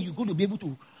no way you're going to be able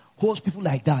to host people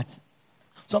like that.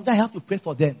 Sometimes you have to pray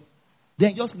for them.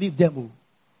 Then just leave them.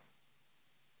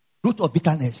 Root of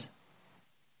bitterness.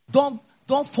 Don't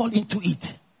fall into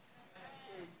it.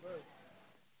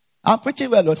 I'm preaching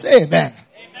well, Lord. Say amen.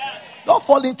 Amen. Don't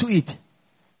fall into it.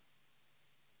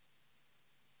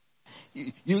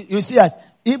 You see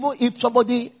that even if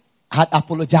somebody had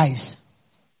apologized,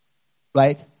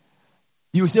 right?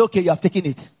 You say, okay, you have taken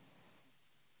it.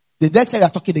 The next time you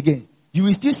are talking again, you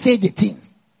will still say the thing.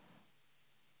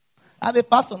 I'm a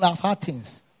pastor and I've had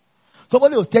things.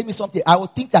 Somebody will tell me something. I will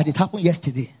think that it happened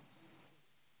yesterday.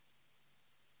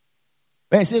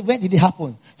 When I say, when did it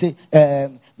happen? Say,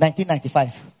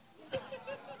 1995.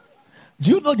 Do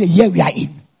you know the year we are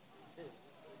in?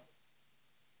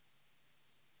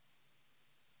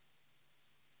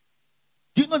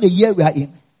 Do you know the year we are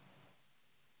in?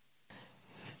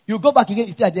 You go back again,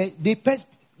 you see that they press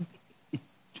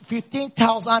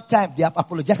 15,000 times they have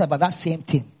apologized about that same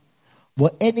thing.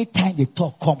 But anytime the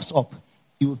talk comes up,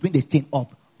 it will bring the thing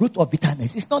up. Root of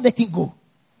bitterness. It's not letting go.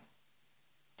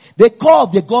 The core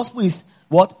of the gospel is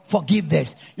what?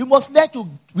 Forgiveness. You must learn to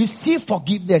receive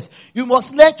forgiveness. You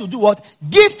must learn to do what?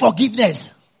 Give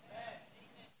forgiveness.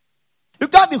 You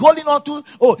can't be holding on to,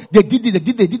 oh, they did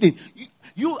it.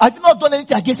 You have you not done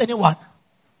anything against anyone?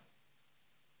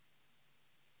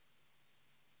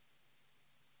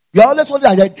 You are always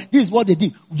wondering that this is what they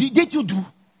did. Did you do?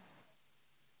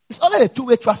 It's only a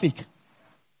two-way traffic.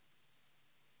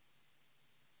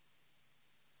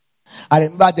 I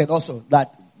remember then also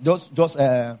that those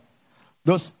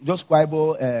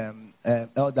scribal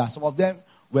elders, some of them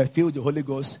were filled with the Holy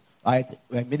Ghost, right?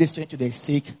 Were ministering to the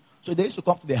sick. So they used to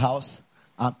come to the house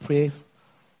and pray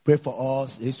for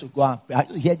us. They used to go and pray. I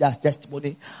used to hear their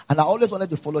testimony, and I always wanted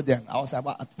to follow them. I was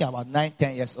about 9,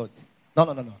 10 years old.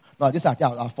 No, this I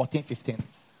think I was 14, 15.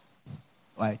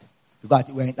 Right? Because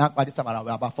we were in Akpa this time around.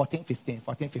 We were about 14, 15,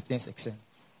 16.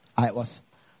 I was.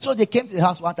 So they came to the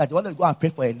house one time. They wanted to go and pray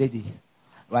for a lady.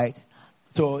 Right?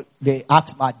 So they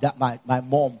asked my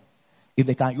mom if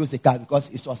they can use the car because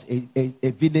it was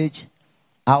a village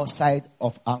outside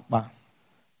of Akpa.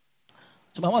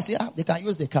 So my mom said, they can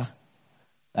use the car.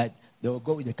 Right? They will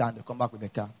go with the car and they'll come back with the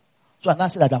car. So I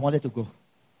said that I wanted to go.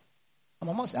 And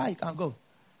my mom said, you can go.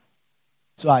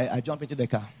 So I jumped into the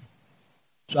car.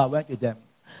 So I went with them.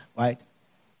 Right?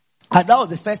 And that was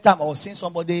the first time I was seeing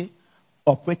somebody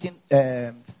operating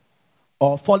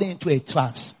or falling into a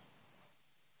trance.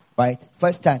 Right?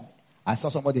 First time I saw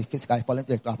somebody physically falling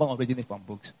into a trance. I'm reading it from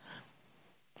books.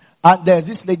 And there's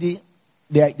this lady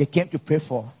they came to pray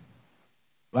for.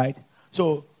 Right?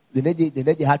 So the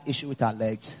lady had issue with her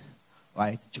legs.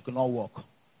 Right? She could not walk.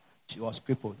 She was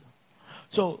crippled.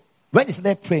 So when they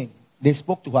started praying, they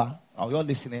spoke to her. I was all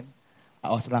listening. I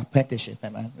was in an apprenticeship,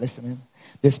 man, listening.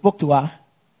 They spoke to her,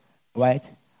 right?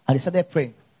 And they started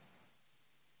praying.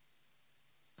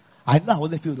 I know I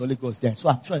wasn't filled with the Holy Ghost then, so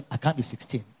I'm sure I can't be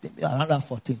 16. Maybe around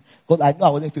 14. Because I know I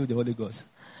wasn't filled with the Holy Ghost.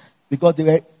 Because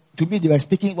they were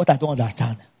speaking what I don't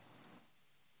understand.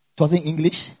 It wasn't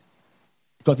English.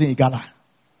 It was in Igala.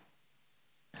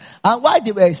 And while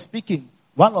they were speaking,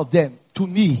 one of them, to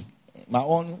me, my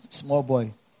own small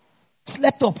boy,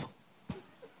 slept up.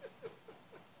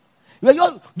 You're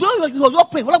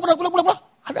praying.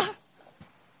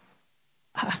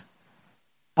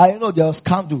 I know there was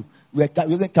candle. We were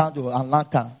using candle and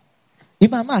lantern. In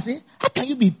my mind, I say, how can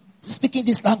you be speaking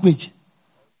this language?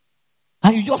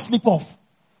 And you just sleep off.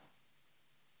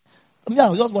 I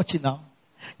was just watching now.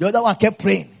 The other one kept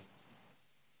praying.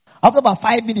 After about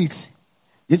 5 minutes,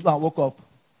 this one woke up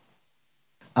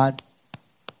and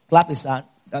clapped his hand.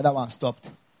 The other one stopped.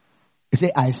 He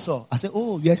said, I saw. I said,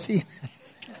 oh, you are seeing.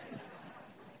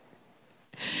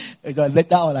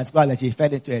 Later on, I saw that he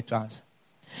fell into a trance.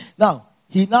 Now,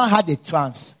 he now had a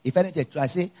trance. He fell into a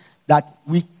trance. He said that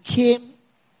we came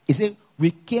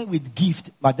with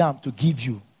gift, madam, to give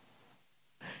you.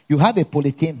 You have a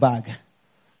polythene bag.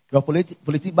 Your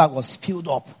polythene bag was filled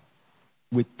up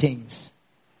with things.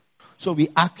 So we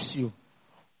ask you,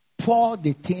 pour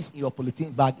the things in your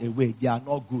polythene bag away. They are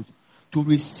not good. To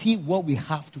receive what we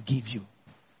have to give you.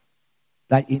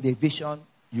 Like in the vision,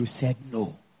 you said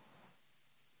no.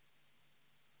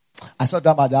 I saw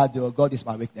that my dad, God is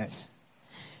my weakness.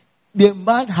 The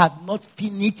man had not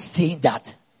finished saying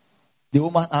that. The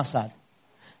woman answered.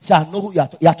 She said, I know who you are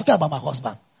talking about my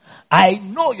husband. I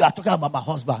know you are talking about my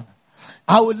husband.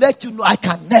 I will let you know I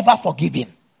can never forgive him.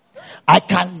 I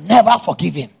can never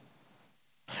forgive him.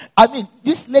 I mean,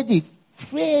 this lady,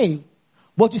 frail.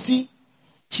 But you see,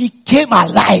 she came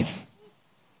alive.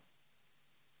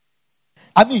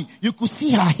 I mean, you could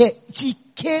see her hair. She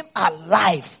came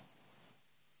alive.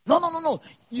 No.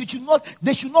 They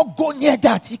should not go near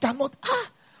that. He cannot.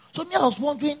 So me, I was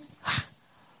wondering,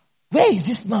 where is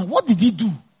this man? What did he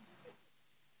do?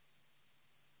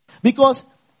 Because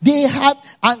they have,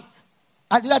 and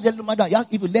the madam,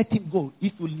 if you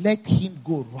let him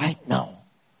go right now,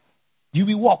 you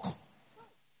will walk.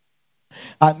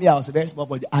 And me, I was a very small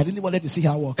boy. I really wanted to see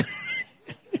her walk.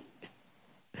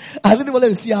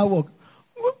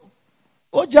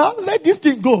 Oja, let this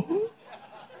thing go.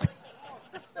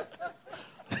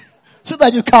 So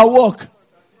that you can walk.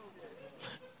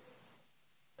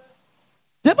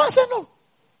 said, no.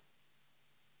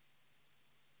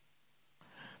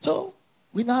 So,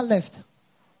 we now left.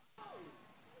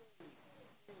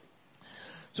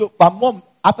 So, my mom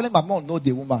know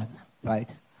the woman, right?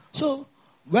 So,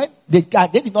 when they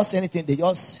did not say anything, they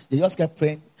just kept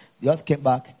praying. They just came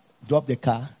back, dropped the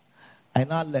car, and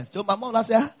now left. So, my mom now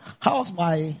said, how was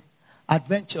my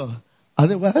adventure? I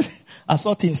said, well, I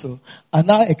saw things so. I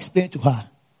now explained to her.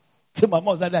 So, my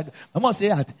mom said,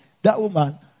 that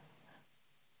woman,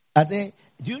 I said,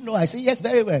 do you know? I said, yes,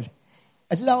 very well.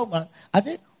 I said, that woman, I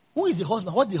said, who is the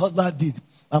husband? What the husband did?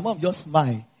 My mom just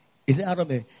smiled. He said,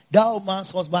 Arome, that woman's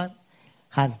husband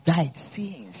has died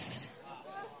since.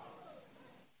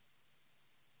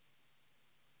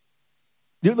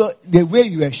 Do you know the way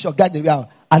you were shocked? That the way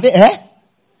I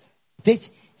said,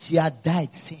 she had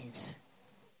died since.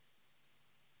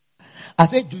 I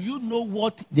said, do you know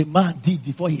what the man did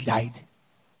before he died?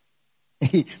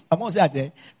 My mom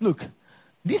said, look,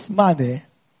 this man,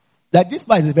 this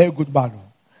man is a very good man.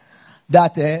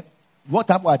 That what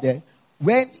happened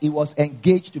when he was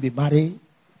engaged to be married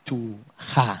to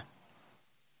her,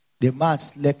 the man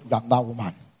slept with another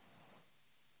woman.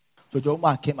 So the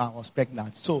woman came and was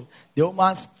pregnant. So the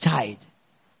woman's child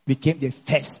became the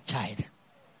first child,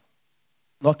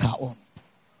 not her own.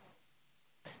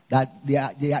 That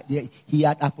he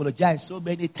had apologized so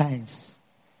many times,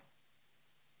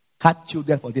 had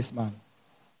children for this man,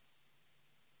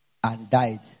 and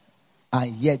died.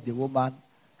 And yet the woman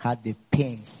had the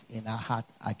pains in her heart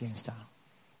against her.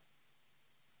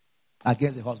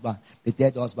 Against the husband, the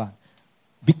dead husband.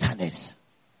 Bitterness.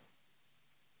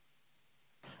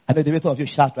 I know the rest of you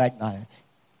shout right now.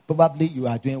 Probably you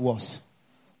are doing worse.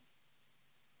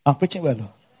 I'm preaching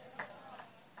well.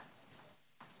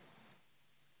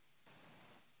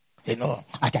 They know,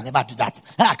 I can never do that.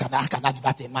 I cannot do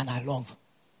that to a man I love.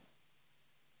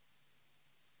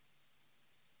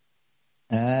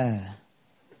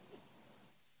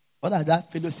 What are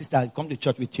that fellow sister come to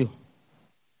church with you?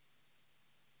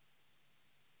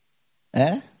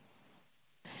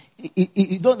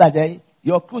 You know that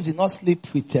your cruise did not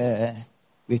sleep with her.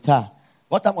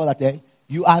 What time was that?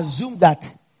 You assume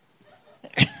that.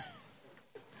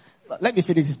 Let me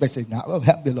finish this message now. Oh,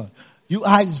 help me, Lord. You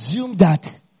assume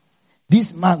that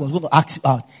this man was going to ask you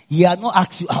out. He had not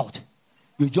asked you out.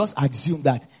 You just assume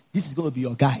that this is going to be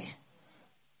your guy.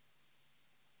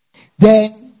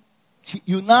 Then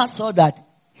you now saw that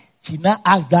she now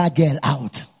asked that girl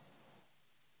out.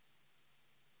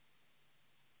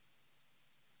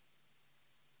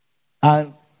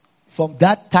 And from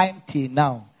that time till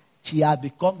now, she has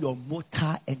become your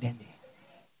mortal enemy.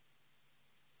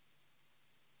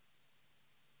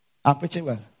 I'm preaching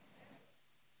well.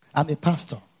 I'm a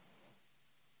pastor.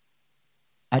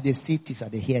 And they see things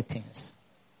and they hear things.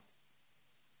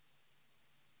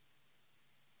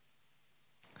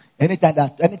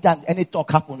 Anytime any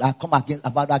talk happens, I come against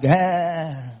about that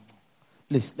girl.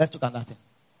 Please, let's talk on that thing.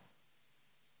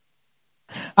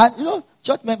 And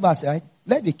church members, right?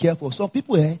 Let's be careful. Some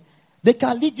people, they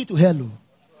can lead you to hell.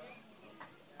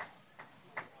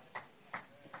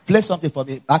 Play something for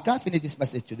me. I can't finish this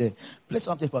message today. Play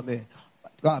something for me.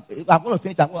 I'm going to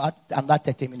finish. I'm going to add that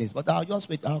 30 minutes. But I'll just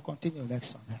wait. I'll continue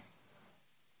next Sunday.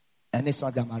 And next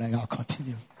Sunday, I'll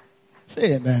continue.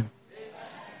 Say amen.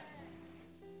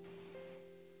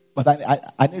 But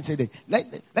I need to say this.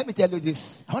 Let me tell you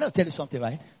this. I want to tell you something,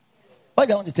 right? What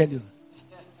do I want to tell you?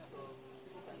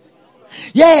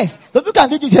 Yes, the people can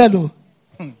lead you to hell.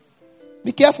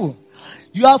 Be careful.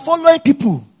 You are following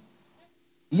people.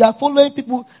 You are following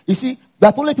people. You see, you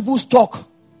are following people's talk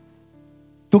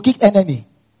to kick enemy.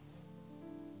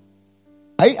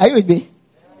 Are you with me?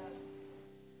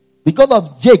 Because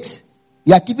of jakes,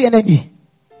 you are keeping enemy.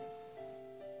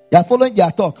 You are following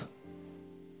their talk.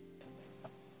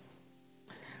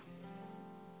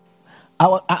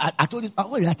 I told you.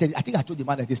 I think I told the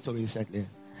man this story recently.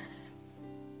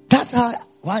 That's how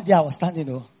one day I was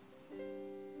standing,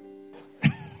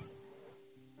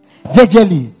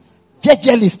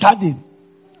 Jejely standing.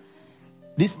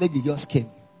 This lady just came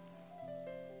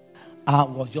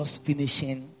and was just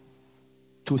finishing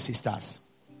 2 sisters.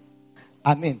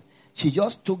 I mean, she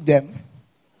just took them,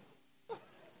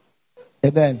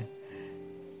 amen,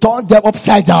 turned them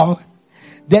upside down,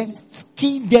 then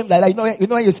skin them like that. You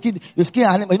know when you skin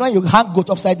animal, when you hang goat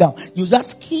upside down, you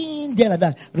just skin them like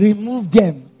that, remove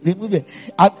them,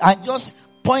 and just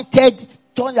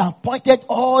turned and pointed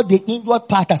all the inward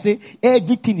part and say,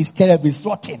 everything is terrible, it's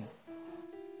rotten.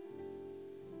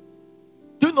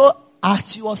 You know,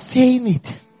 as she was saying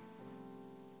it,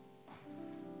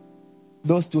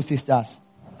 those 2 sisters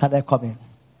started coming.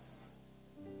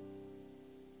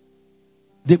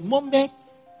 The moment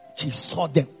She saw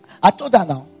them. I told her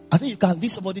now, I said, you can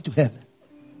lead somebody to hell.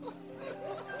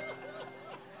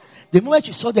 The moment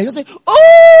she saw them, she said,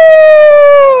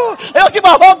 oh! I don't give a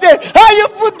hug there. How you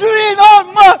put doing?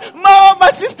 Oh,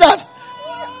 my sisters.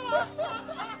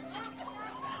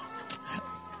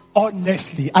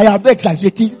 Honestly, I am not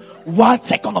exaggerating 1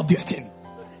 second of this thing.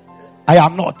 I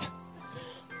am not.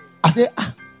 I said,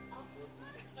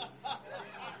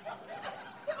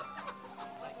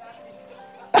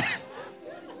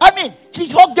 I mean, she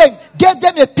hugged them, gave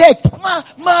them a peck.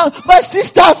 My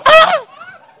sisters.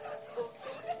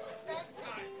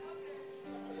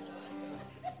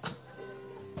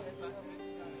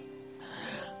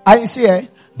 And you see,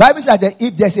 Bible says that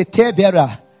if there's a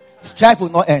talebearer, strife will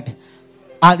not end.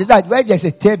 And that when there's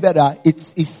a talebearer,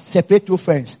 it's separate two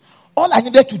friends. All I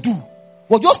needed to do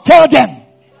was just tell them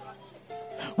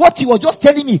what he was just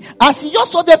telling me. As he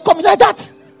just saw them coming like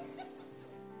that.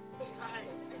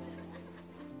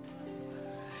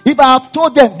 If I have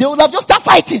told them, they would have just started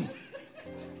fighting.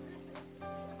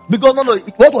 Because no,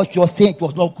 what was you saying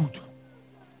was not good.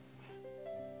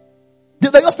 They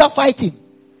would just start fighting.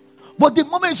 But the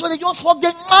moment you saw they just walked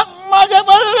them,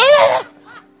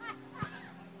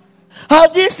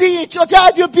 have you seen in church? How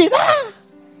have you been?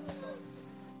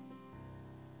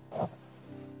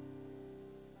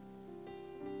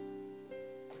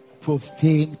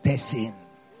 Profane person.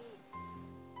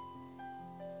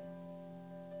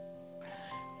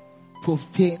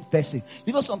 Profane person.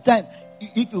 You know, sometimes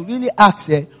if you really ask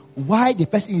why the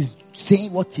person is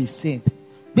saying what he's saying,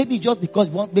 maybe just because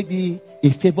he wants maybe a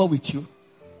favor with you,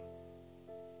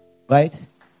 right?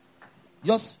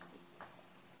 Just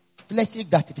fleshly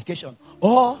gratification,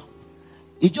 or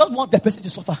he just wants the person to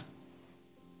suffer.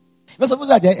 You know, suppose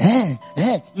that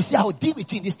you see, I will deal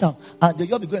with you in this town, and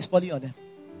they'll be going spoiling on them.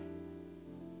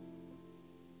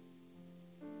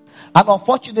 And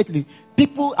unfortunately,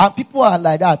 people are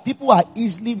like that. People are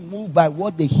easily moved by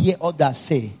what they hear others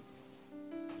say.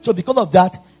 So because of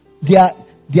that, their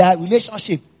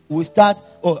relationship will start,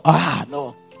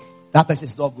 no, that person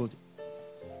is not good.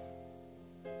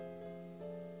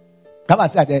 Come on,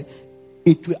 say that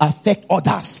it will affect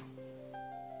others.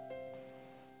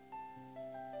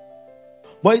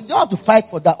 But you don't have to fight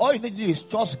for that. All you need to do is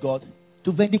trust God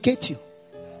to vindicate you.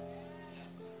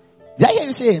 Did I hear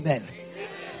you say amen?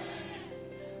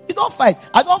 You don't fight.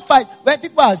 I don't fight. When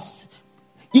people are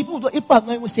not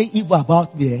even saying evil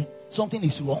about me, something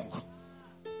is wrong.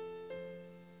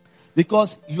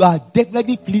 Because you are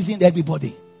definitely pleasing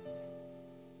everybody.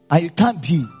 And you can't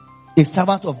be a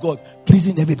servant of God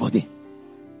pleasing everybody.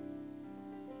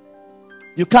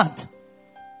 You can't.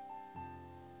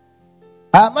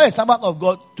 I am not a servant of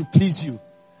God to please you.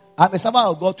 I'm a servant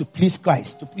of God to please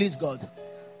Christ, to please God.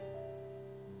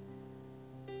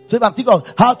 So if I'm thinking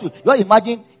of how to, you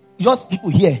imagine just people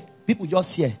here, people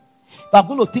just here. If I'm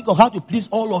going to think of how to please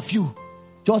all of you,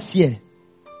 just here.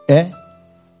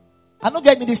 I'm not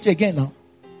getting ministry again now.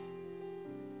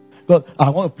 Because I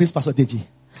want to please Pastor Deji.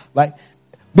 Right?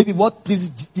 Maybe what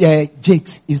pleases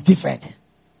Jakes is different.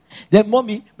 Then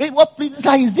mommy, maybe what pleases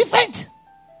her is different.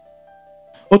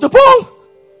 Otto Paul.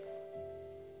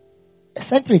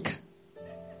 Eccentric.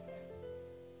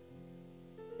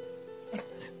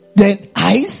 Then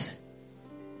eyes.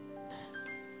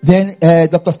 Then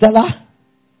Dr. Stella.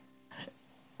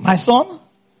 My son.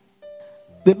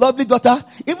 The lovely daughter.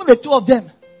 Even the two of them.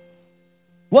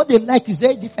 What they like is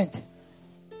very different.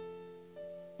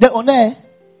 They're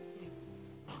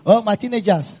my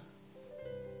teenagers.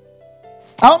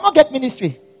 I will not get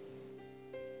ministry.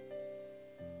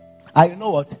 And you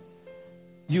know what?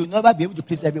 You will never be able to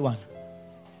please everyone.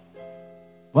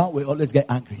 One will always get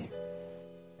angry.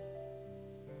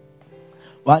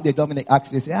 One day Dominic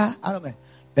asked me, say, Arome,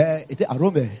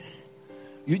 Arome,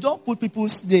 you don't put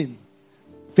people's name,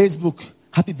 Facebook,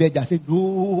 happy birthday. I said,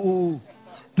 no.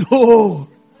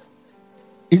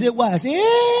 He said, why? I said,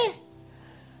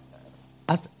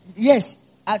 yes.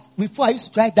 Before I used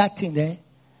to try that thing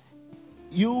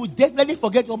you definitely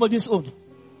forget somebody's own.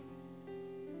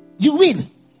 You will.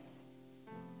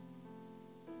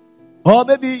 Or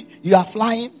maybe you are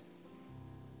flying,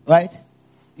 right?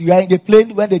 You are in the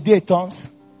plane when the day turns,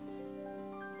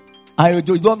 and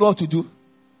you don't know what to do.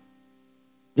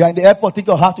 You are in the airport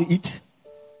thinking of how to eat,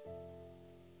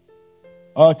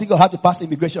 or think of how to pass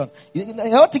immigration. You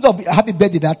don't think of happy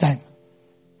birthday that time.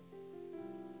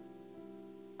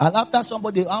 And after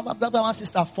one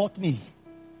sister fought me,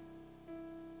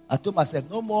 I told myself,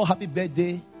 no more happy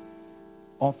birthday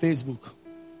on Facebook.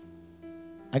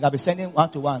 I can be sending one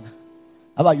to one.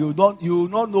 How about you don't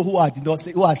know who I did not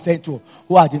say, who I sent to,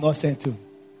 who I did not send to.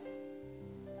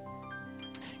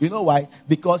 You know why?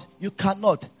 Because you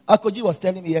cannot. Akoji was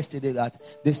telling me yesterday that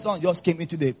the son just came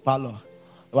into the parlor,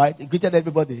 right? He greeted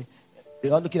everybody. They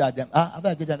all looking at them. After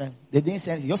I greeted them, they didn't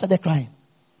say anything. He just started crying.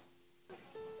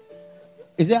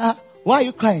 He said, why are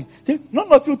you crying? He said,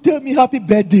 none of you tell me happy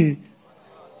birthday.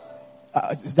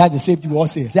 That's the same thing we all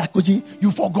say. Say, Akoji, you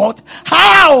forgot?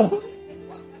 How?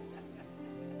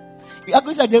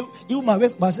 Akoji said, you,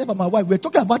 myself and my wife, we were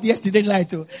talking about yesterday night.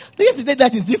 The yesterday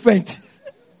night is different.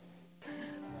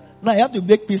 Now you have to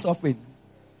make peace offering.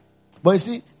 But you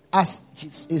see, as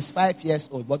he's 5 years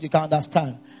old, but you can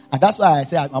understand. And that's why I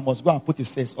said I must go and put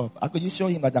his face up. Akoji show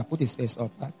him that I put his face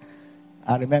up.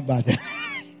 I remember that.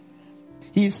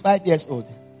 He is 5 years old.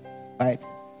 Right?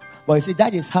 But you see,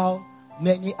 that is how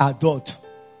many adults.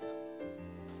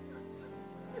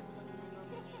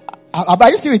 Are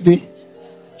you still with me?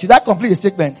 Should I complete the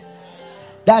statement?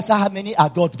 That's how many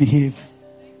adults behave.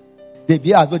 They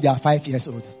behave as though they are 5 years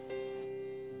old.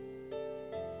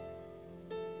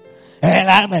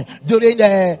 And during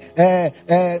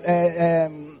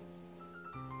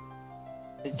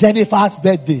Jennifer's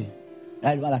birthday.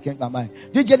 That's what I came to my mind.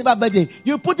 During Jennifer's birthday,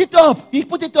 you put it up. You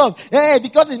put it up. Hey,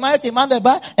 because it's married to a man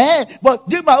that hey, but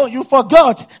do my own, you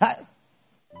forgot.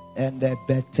 And they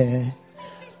better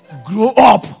grow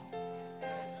up.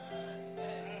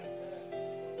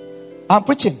 I'm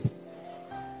preaching.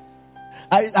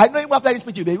 I know even after this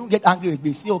preaching, they won't get angry with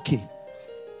me. Say, okay.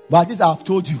 But this I've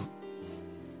told you.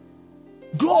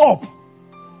 Grow up.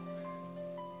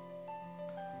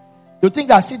 You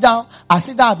think I sit down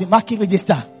and be marking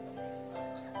register?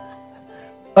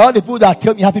 All the people that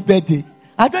tell me happy birthday,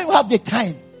 I don't even have the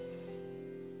time.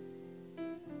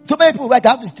 So many people right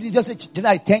after the street just say,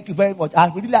 General, thank you very much. I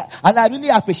really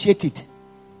appreciate it.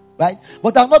 Right?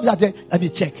 But I'll not be there. Let me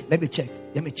check.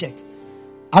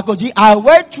 Akoji, I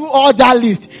went through all that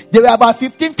list. There were about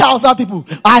 15,000 people.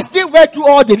 I still went through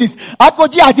all the list.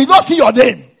 Akoji, I did not see your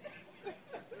name.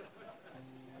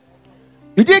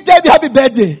 You didn't tell me happy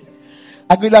birthday.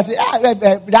 Akoji say,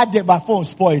 that day my phone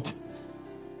spoiled.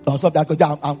 Or something.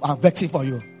 Akoji, I'm vexing for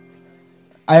you.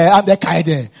 I'm the kind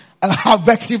there. I'm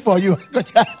vexing for you.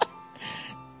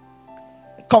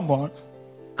 Come on.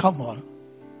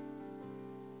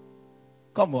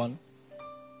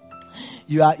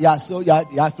 You are so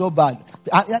bad.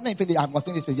 I'm feeling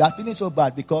you are feeling so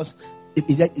bad because it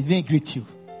didn't greet you.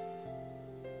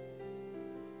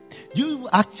 You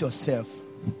ask yourself,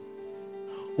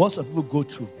 what some people go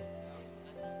through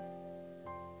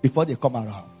before they come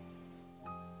around.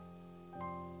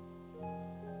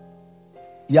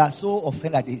 You are so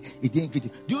offended that it didn't greet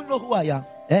you. Do you know who I am?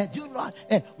 Do you know?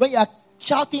 When you are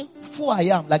shouting who I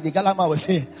am, like the Galama was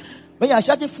saying, when you are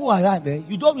shouting who I am,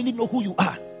 you don't really know who you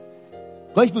are.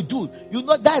 But if you do, you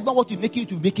know that is not what will make you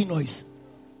to making noise.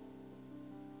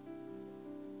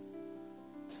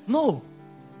 No.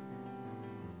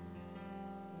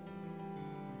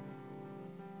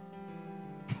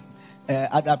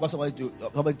 I brought somebody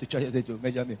to church yesterday to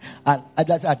measure me. And I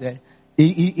just said,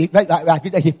 he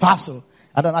passed.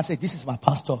 And then I said, this is my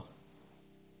pastor.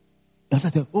 And I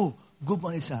said, oh, good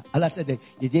morning, sir. And I said,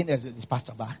 you didn't know this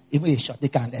pastor, but even he shot the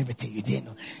car and everything, you didn't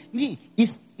know.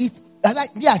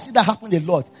 I see that happen a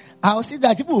lot. I will see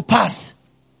that people will pass.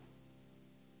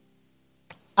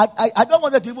 I don't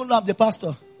want them to even know I'm the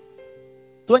pastor.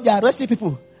 So when they are arresting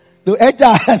people, they'll enter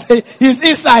and say, he's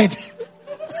inside.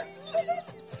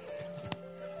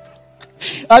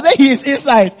 And then he is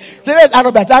inside. Say, where's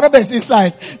Arabas? Arabas is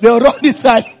inside. They'll run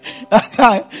inside.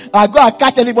 I go and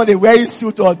catch anybody wearing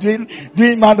suit or doing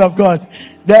man of God.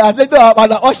 Then I say, no,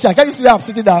 I'm an usher. Can you see where I'm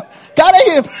sitting down?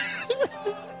 Carry him.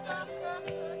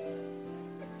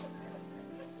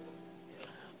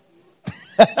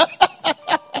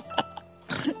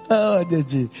 Oh,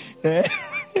 DG.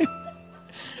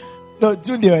 No,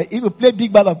 Junior, if you play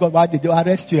big man of God, they'll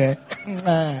arrest you.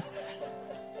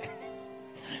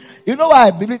 You know why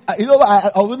I believe, you know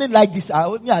why I wouldn't like this. I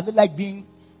don't like being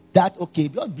that okay.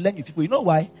 Don't blame you people. You know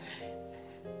why?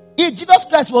 If Jesus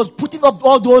Christ was putting up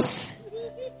all those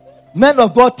men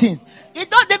of God things, they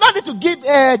don't need to give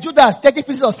Judas 30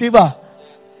 pieces of silver.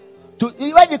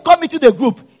 When they come into the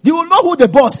group, they will know who the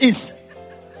boss is.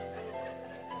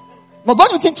 But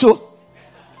don't you think so?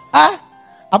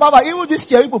 Ababa, even this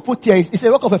chair people put here is a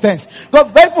rock of offense.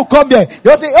 Because when people come here, they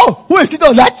will say, oh, who is sitting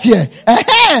on that chair?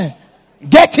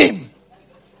 Get him.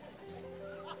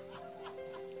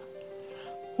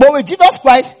 But with Jesus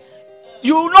Christ,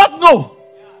 you will not know.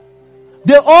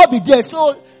 They'll all be there.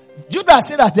 So Judas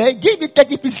said that then, give me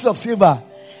 30 pieces of silver.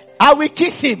 I will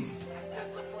kiss him.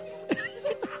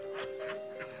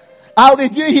 I will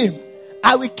review him.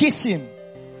 I will kiss him.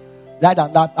 That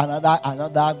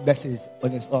another message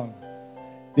on its own.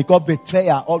 Because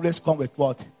betrayal always comes with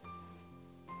what?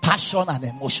 Passion and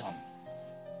emotion.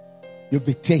 You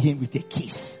betray him with a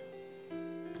kiss.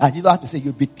 And you don't have to say,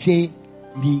 you betray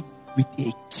me with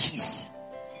a kiss.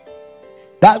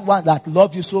 That one that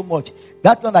loves you so much,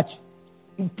 that one that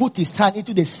put his hand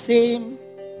into the same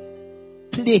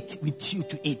plate with you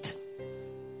to eat,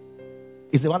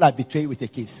 is the one that betrayed you with a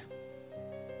kiss.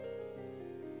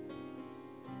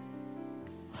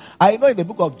 I know in the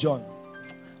book of John,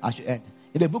 I should end.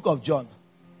 In the book of John,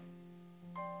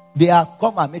 they have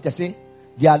come and met and say,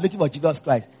 they are looking for Jesus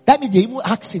Christ. That means they even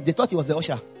asked him. They thought he was the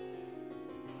usher.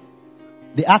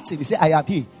 They asked him. They said, I am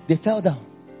he. They fell down.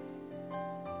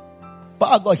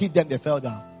 Power God hit them. They fell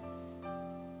down.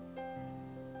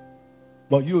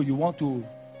 But you want to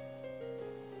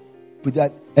put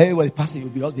that, everybody passing,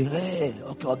 you'll be all the, hey,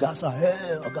 okay, Ogasa,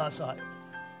 hey, Ogasa.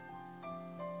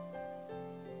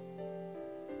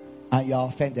 And you are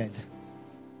offended.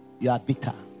 You are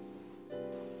bitter.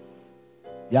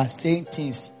 You are saying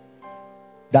things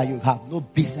that you have no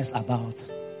business about.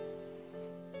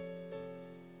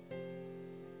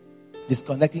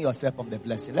 Disconnecting yourself from the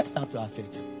blessing. Let's stand to our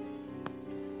feet.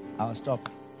 I'll stop.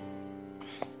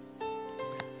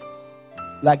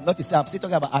 Like notice, I'm still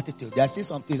talking about attitude. There are still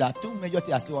some things. There are two major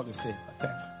things I still want to say.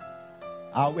 Okay.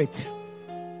 I'll wait.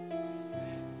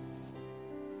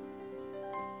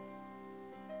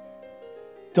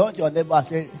 Turn to your neighbor and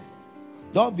say,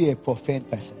 don't be a profane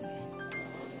person.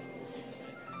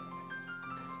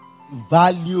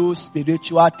 Value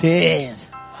spiritual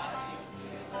things.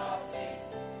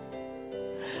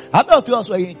 How many of you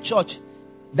also were in church?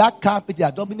 That carpet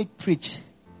that Dominic preached,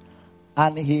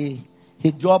 and he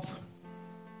dropped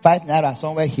 5 naira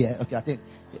somewhere here. Okay, I think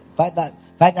 5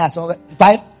 naira somewhere.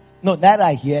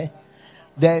 Naira here.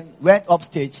 Then went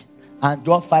upstage and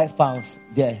dropped 5 pounds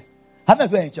there. How many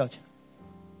of you were in church?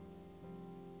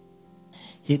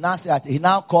 He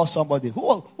now called somebody.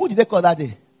 Who did they call that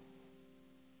day?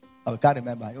 I can't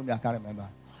remember. I can't remember.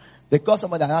 They called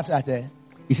somebody and answered.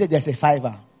 He said there's a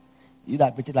 5er. You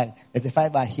that pretty like there's a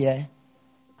 5er here,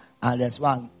 and there's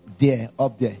one there,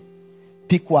 up there.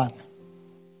 Pick one.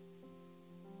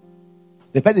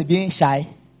 The person being shy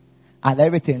and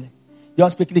everything,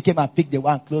 just quickly came and picked the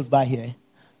one close by here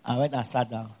and went and sat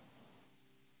down.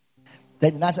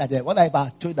 Then the answer what I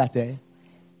told that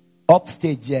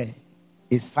upstage here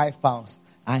is 5 pounds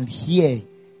and here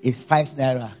is 5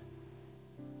 naira.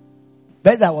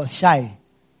 Ben that was shy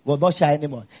was not shy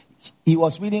anymore. He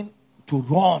was willing to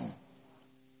run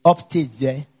upstage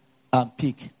there and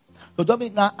pick. So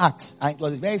Dominic now asks, and it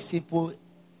was a very simple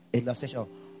illustration.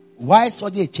 Why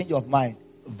suddenly a change of mind?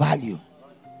 Value.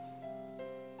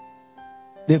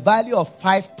 The value of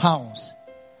 5 pounds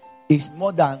is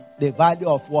more than the value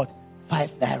of what?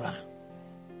 5 naira.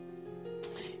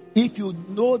 If you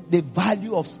know the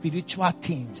value of spiritual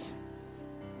things,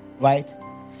 right,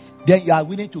 then you are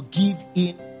willing to give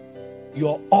in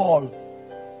your all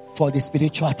for the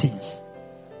spiritual things.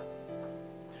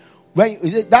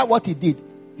 Is that what he did?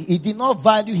 He did not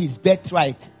value his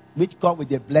birthright, which comes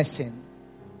with a blessing,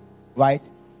 right,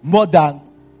 more than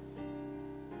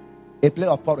a plate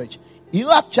of porridge. You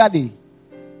know, actually,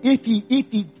 if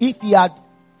he had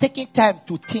taken time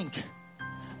to think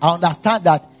and understand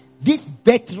that this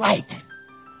birthright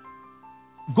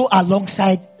go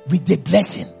alongside with the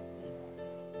blessing,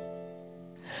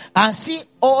 and see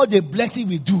all the blessing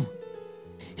we do,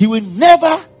 he will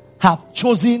never have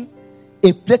chosen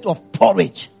a plate of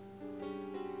porridge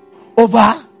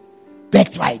over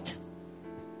birthright.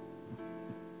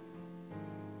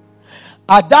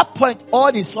 At that point,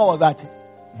 all he saw was that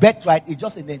birthright is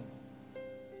just a name.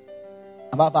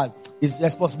 It's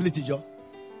responsibility, Joe.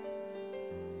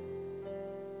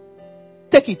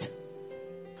 Take it.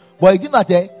 But you know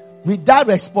that with that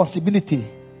responsibility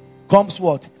comes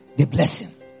what? The blessing.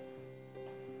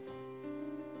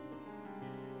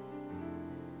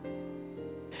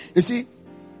 You see,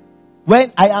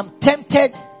 when I am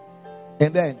tempted,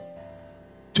 amen,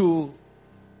 to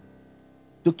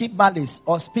keep malice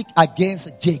or speak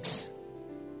against Jakes,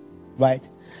 right?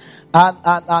 And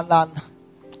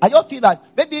I just feel that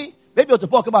maybe to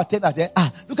talk about things like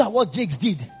that. Look at what Jakes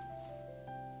did.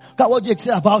 Look at what Jakes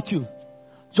said about you.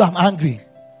 So I'm angry.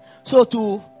 So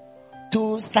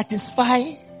to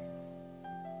satisfy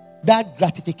that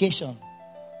gratification,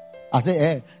 I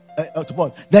say,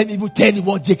 let me even tell you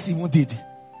what Jakes even did.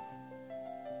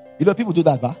 You know, people do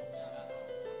that, bah?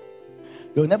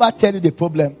 They'll never tell you the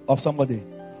problem of somebody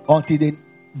until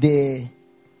the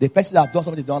person that have done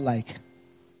something they don't like.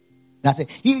 And I say,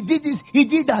 he did this, he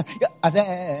did that. I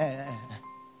say,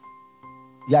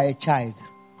 you are a child.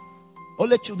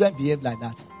 Only children behave like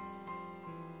that.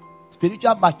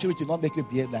 Spiritual maturity will not make you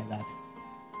behave like that.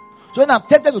 So when I'm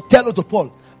tempted to tell you to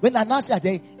Paul, when I now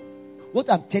say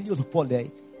what I'm telling you to Paul there,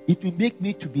 it will make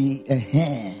me to be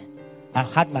I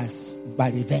had my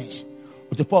revenge.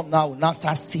 Paul now will now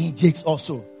start seeing Jakes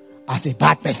also as a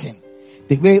bad person.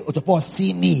 The way Paul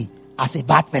see me as a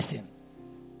bad person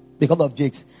because of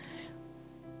Jakes.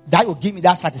 That will give me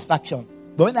that satisfaction.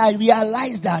 But when I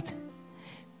realize that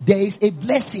there is a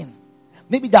blessing,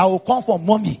 maybe that will come from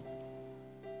mommy,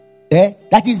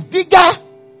 that is bigger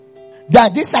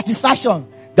than this satisfaction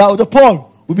that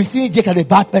Paul will be seeing Jake as a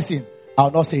bad person, I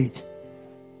will not say it.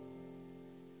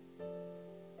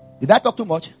 Did I talk too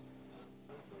much?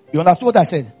 You understood what I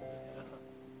said?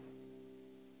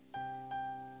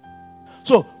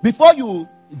 So, before you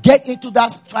get into that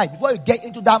strife, before you get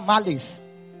into that malice,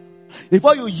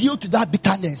 before you yield to that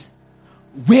bitterness,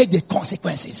 weigh the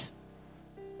consequences.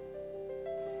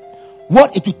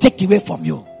 What it will take away from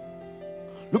you.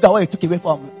 Look at what it took away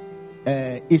from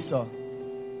Esau.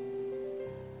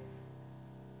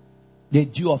 The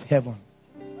dew of heaven.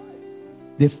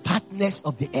 The fatness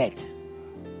of the earth.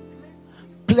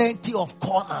 Plenty of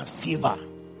corn and silver.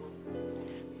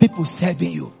 People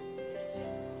serving you.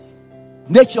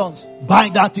 Nations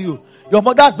bowing down to you. Your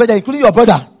mother's brother, including your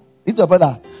brother,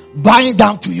 bowing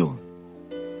down to you.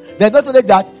 There's not only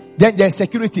that, then there's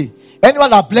security. Anyone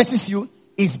that blesses you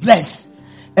is blessed.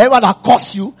 Anyone that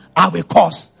curses you, I will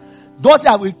curse. Those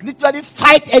that will literally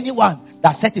fight anyone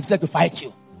that set himself to fight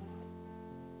you.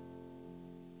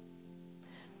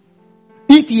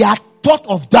 If he had thought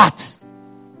of that,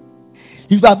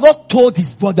 he would have not told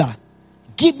his brother,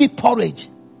 give me porridge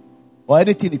or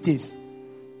anything it is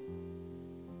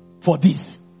for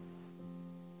this.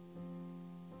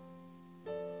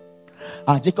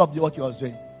 And Jacob knew what he was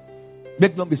doing.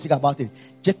 Make no mistake about it.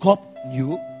 Jacob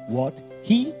knew what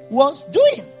he was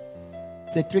doing.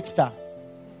 The trickster.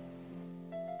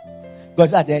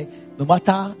 Because there, no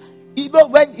matter,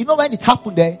 when it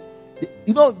happened there,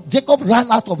 Jacob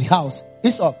ran out of the house.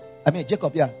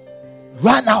 Jacob,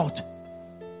 ran out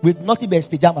with nothing but his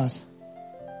pajamas.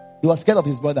 He was scared of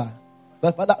his brother.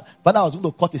 But father was going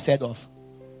to cut his head off.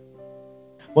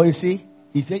 But you see,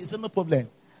 he said, it's no problem.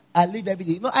 I live every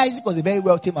day. Isaac was a very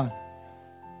wealthy man.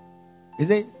 He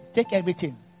said, take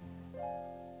everything.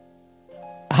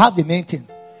 I have the main thing.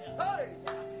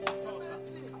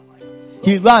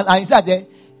 He ran and he said,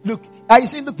 look,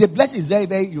 the blessing is very,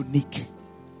 very unique.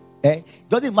 It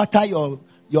doesn't matter your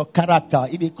character.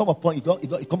 If it come upon you,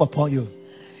 it come upon you.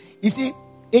 You see,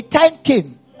 a time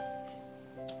came.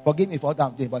 Forgive me for what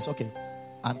I'm doing, but it's okay.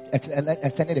 I'm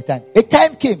extending the time. A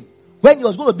time came when he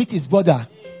was going to beat his brother.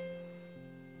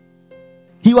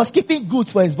 He was keeping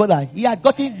goods for his brother. He had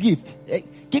gotten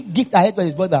keep gift ahead for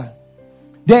his brother.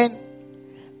 Then,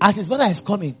 as his brother is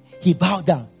coming, he bowed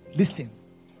down. Listen.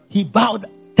 He bowed.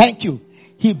 Thank you.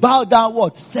 He bowed down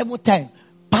what? 7 times.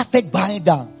 Perfect bowing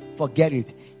down. Forget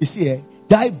it. You see,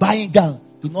 that bowing down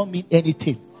do not mean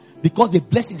anything. Because the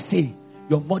blessing say,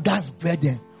 your mother's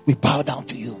brethren will bow down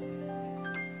to you.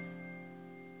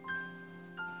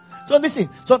 So listen,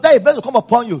 sometimes a blessing will come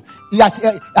upon you. I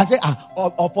say,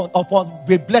 upon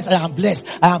be blessed, I am blessed.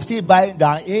 I am still bowing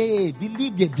down. Hey,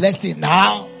 believe the blessing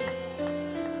now.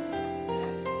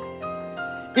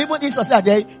 Even this was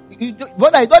there,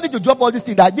 but I don't need to drop all these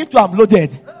things. I need to am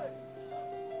loaded.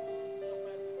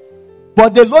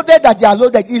 But the loaded that they are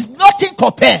loaded is nothing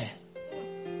compared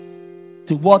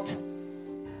to what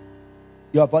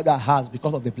your brother has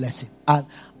because of the blessing. And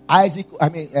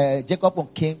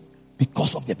Jacob came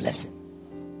because of the blessing.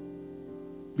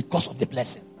 Because of the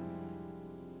blessing.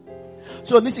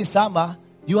 So listen, Sama,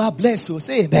 you are blessed. So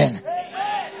say amen.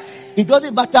 Amen. It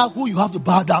doesn't matter who you have to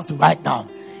bow down to right now.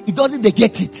 It doesn't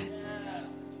negate it.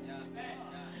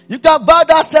 You can bow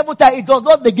down 7 times. It does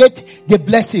not negate the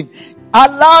blessing.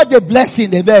 Allow the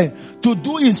blessing, amen, to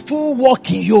do his full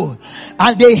work in you.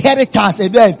 And the inheritance,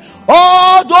 amen.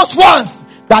 All those ones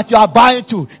that you are buying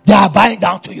to, they are buying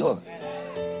down to you.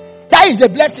 That is the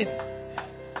blessing.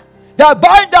 They are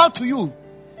buying down to you.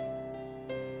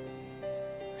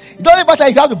 It doesn't matter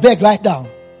if you have to beg right now.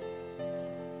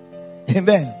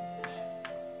 Amen.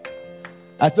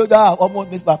 I told you I almost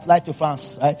missed my flight to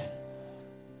France, right?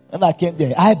 When I came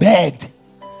there, I begged.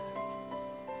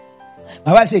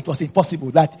 My wife said it was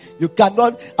impossible, that you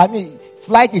cannot,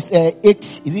 flight is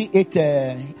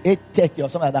 8:30 or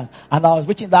something like that. And I was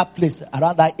reaching that place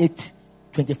around that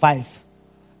 8:25.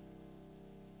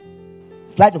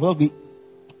 Flight will be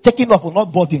taking off or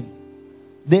not boarding.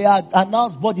 They are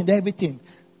announced boarding everything.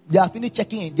 They are finished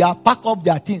checking in. They are packed up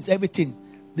their things, everything.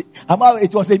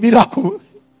 It was a miracle.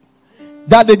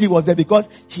 That lady was there because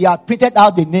she had printed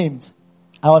out the names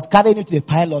I was carrying him to the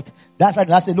pilot. That's why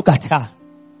I said, look at her.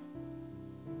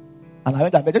 And I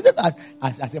went and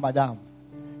I said, madam,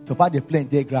 to park the plane,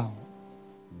 they ground.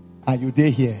 And you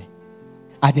day here.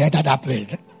 At the end of that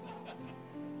plane.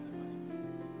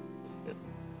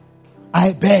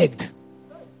 I begged.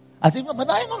 I said, but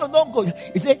no, don't go.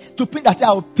 He said, to print, I said,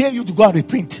 I will pay you to go and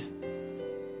reprint.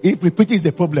 If reprinting is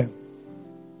the problem.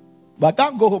 But I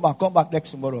can't go home and come back next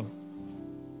tomorrow.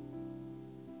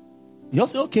 You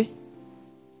say, okay.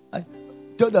 I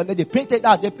told the lady, print it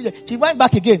out. She went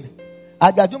back again.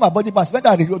 I do my body mass. Went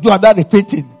and do another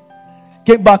reprinting.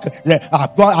 Came back. Yeah,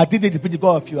 I did the reprinting.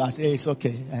 Go a few. I said, it's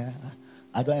okay.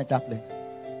 I don't enter plane.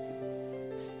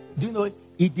 Do you know,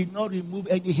 it did not remove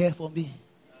any hair from me.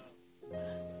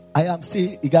 I am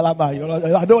still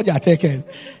Igalama. I know what you are taking.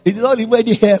 It did not remove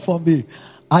any hair from me.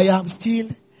 I am still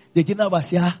the general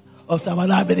overseer of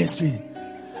Savannah Ministry.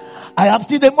 I am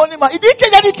still the money man. It didn't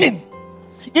change anything.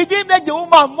 It didn't make the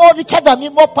woman more richer than me,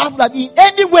 more powerful than me in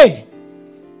any way.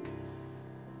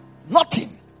 Nothing.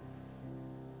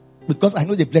 Because I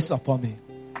know the blessing upon me.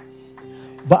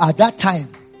 But at that time,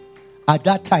 I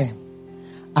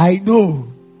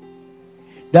know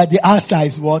that the answer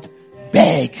is what?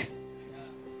 Beg.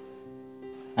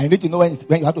 I need to know when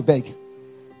you have to beg.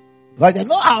 But they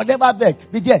know I'll never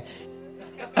beg. Be there.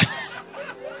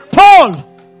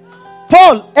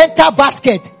 Paul, enter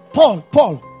basket.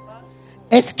 Paul.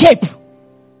 Escape.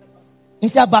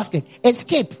 Inside basket.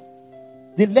 Escape.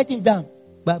 They let him down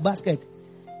by basket.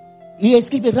 He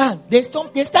escaped and ran. There's time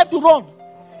to run.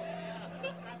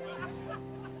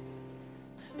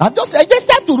 I'm just saying, there's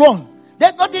time to run.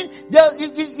 There's nothing,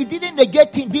 he didn't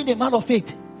negate him being a man of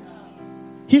faith.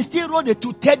 He still wrote the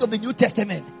 2/3 of the New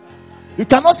Testament. You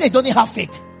cannot say he doesn't have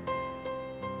faith.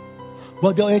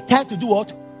 But there was a time to do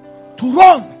what? To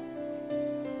run.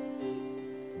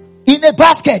 In a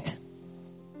basket.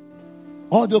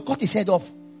 Or they'll cut his head off.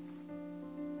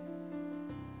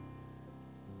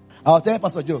 I was telling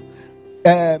Pastor Joe.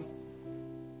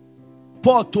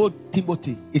 Paul told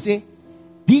Timothy, he said,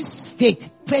 this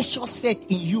faith, precious faith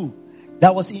in you,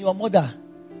 that was in your mother.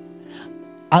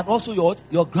 And also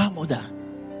your grandmother.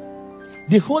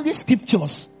 The Holy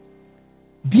Scriptures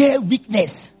bear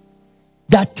witness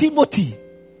that Timothy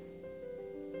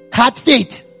had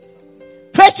faith.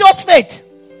 Precious faith.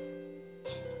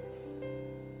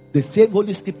 The same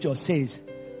Holy Scripture says,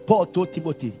 Paul told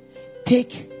Timothy,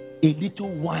 take a little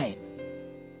wine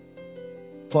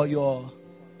for your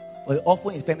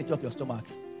awful infirmity of your stomach.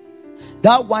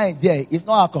 That wine there is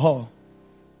not alcohol.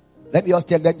 Let me just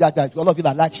tell them that all of you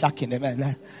that like shacking,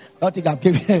 amen. Don't think I'm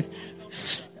giving.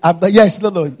 Yes, no.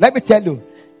 Let me tell you,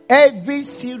 every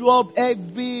syrup,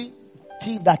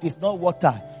 everything that is not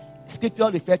water, Scripture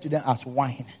refers to them as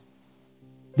wine.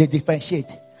 They differentiate.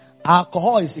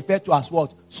 Alcohol is referred to as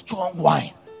what? Strong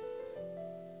wine.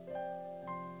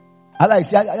 I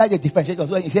like the differentiation.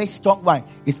 So when you say strong wine,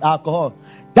 it's alcohol.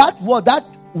 That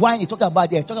wine you talk about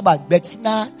there, talk about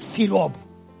medicinal syrup.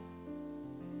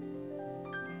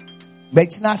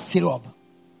 Medicinal syrup.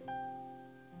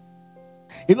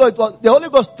 You know, the Holy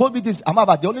Ghost told me this.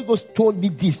 The Holy Ghost told me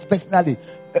this personally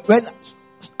when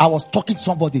I was talking to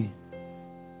somebody.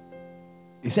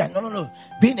 He said, no.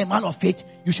 Being a man of faith,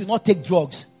 you should not take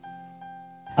drugs.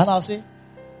 And I'll say,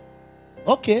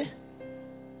 okay.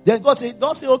 Then God said,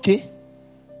 don't say okay.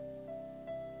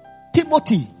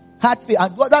 Timothy had faith.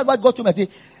 And that's what God told me.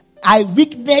 I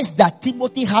witnessed that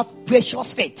Timothy had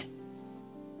precious faith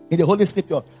in the Holy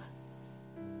Scripture.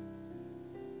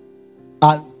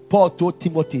 And Paul told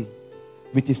Timothy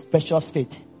with his precious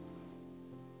faith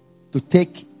to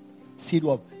take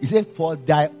syrup. He said, for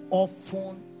thy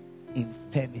orphan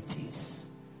infirmities.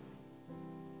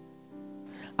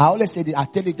 I always say this, I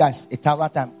tell you guys a thousand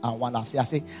times and one I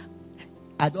say,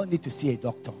 I don't need to see a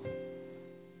doctor.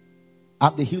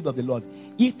 I'm the healed of the Lord.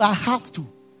 If I have to,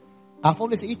 I've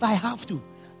always said, if I have to,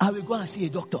 I will go and see a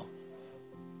doctor.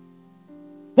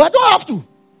 But I don't have to.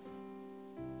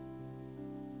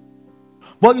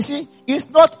 But you see, it's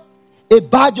not a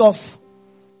badge of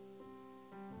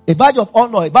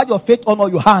honor, a badge of faith honor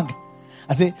you hang.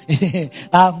 I say,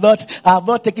 I have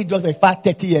not taken drugs for the past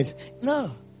 30 years.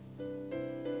 No.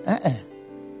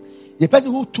 The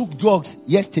person who took drugs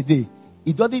yesterday,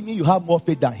 it doesn't mean you have more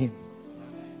faith than him.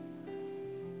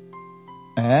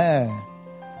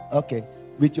 Okay.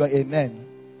 With your amen,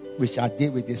 we shall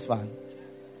deal with this one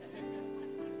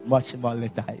much more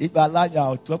later. If I allow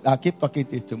you, I'll keep talking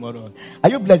to you tomorrow. Are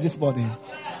you blessed this morning?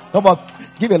 Come on,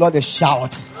 give the Lord a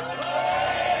shout.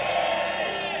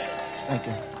 Thank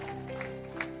you.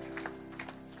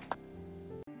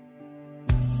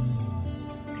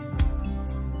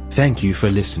 Thank you for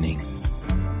listening.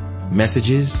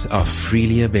 Messages are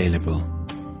freely available.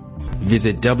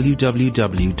 Visit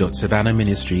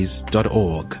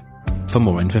www.savannahministries.org for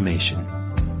more information.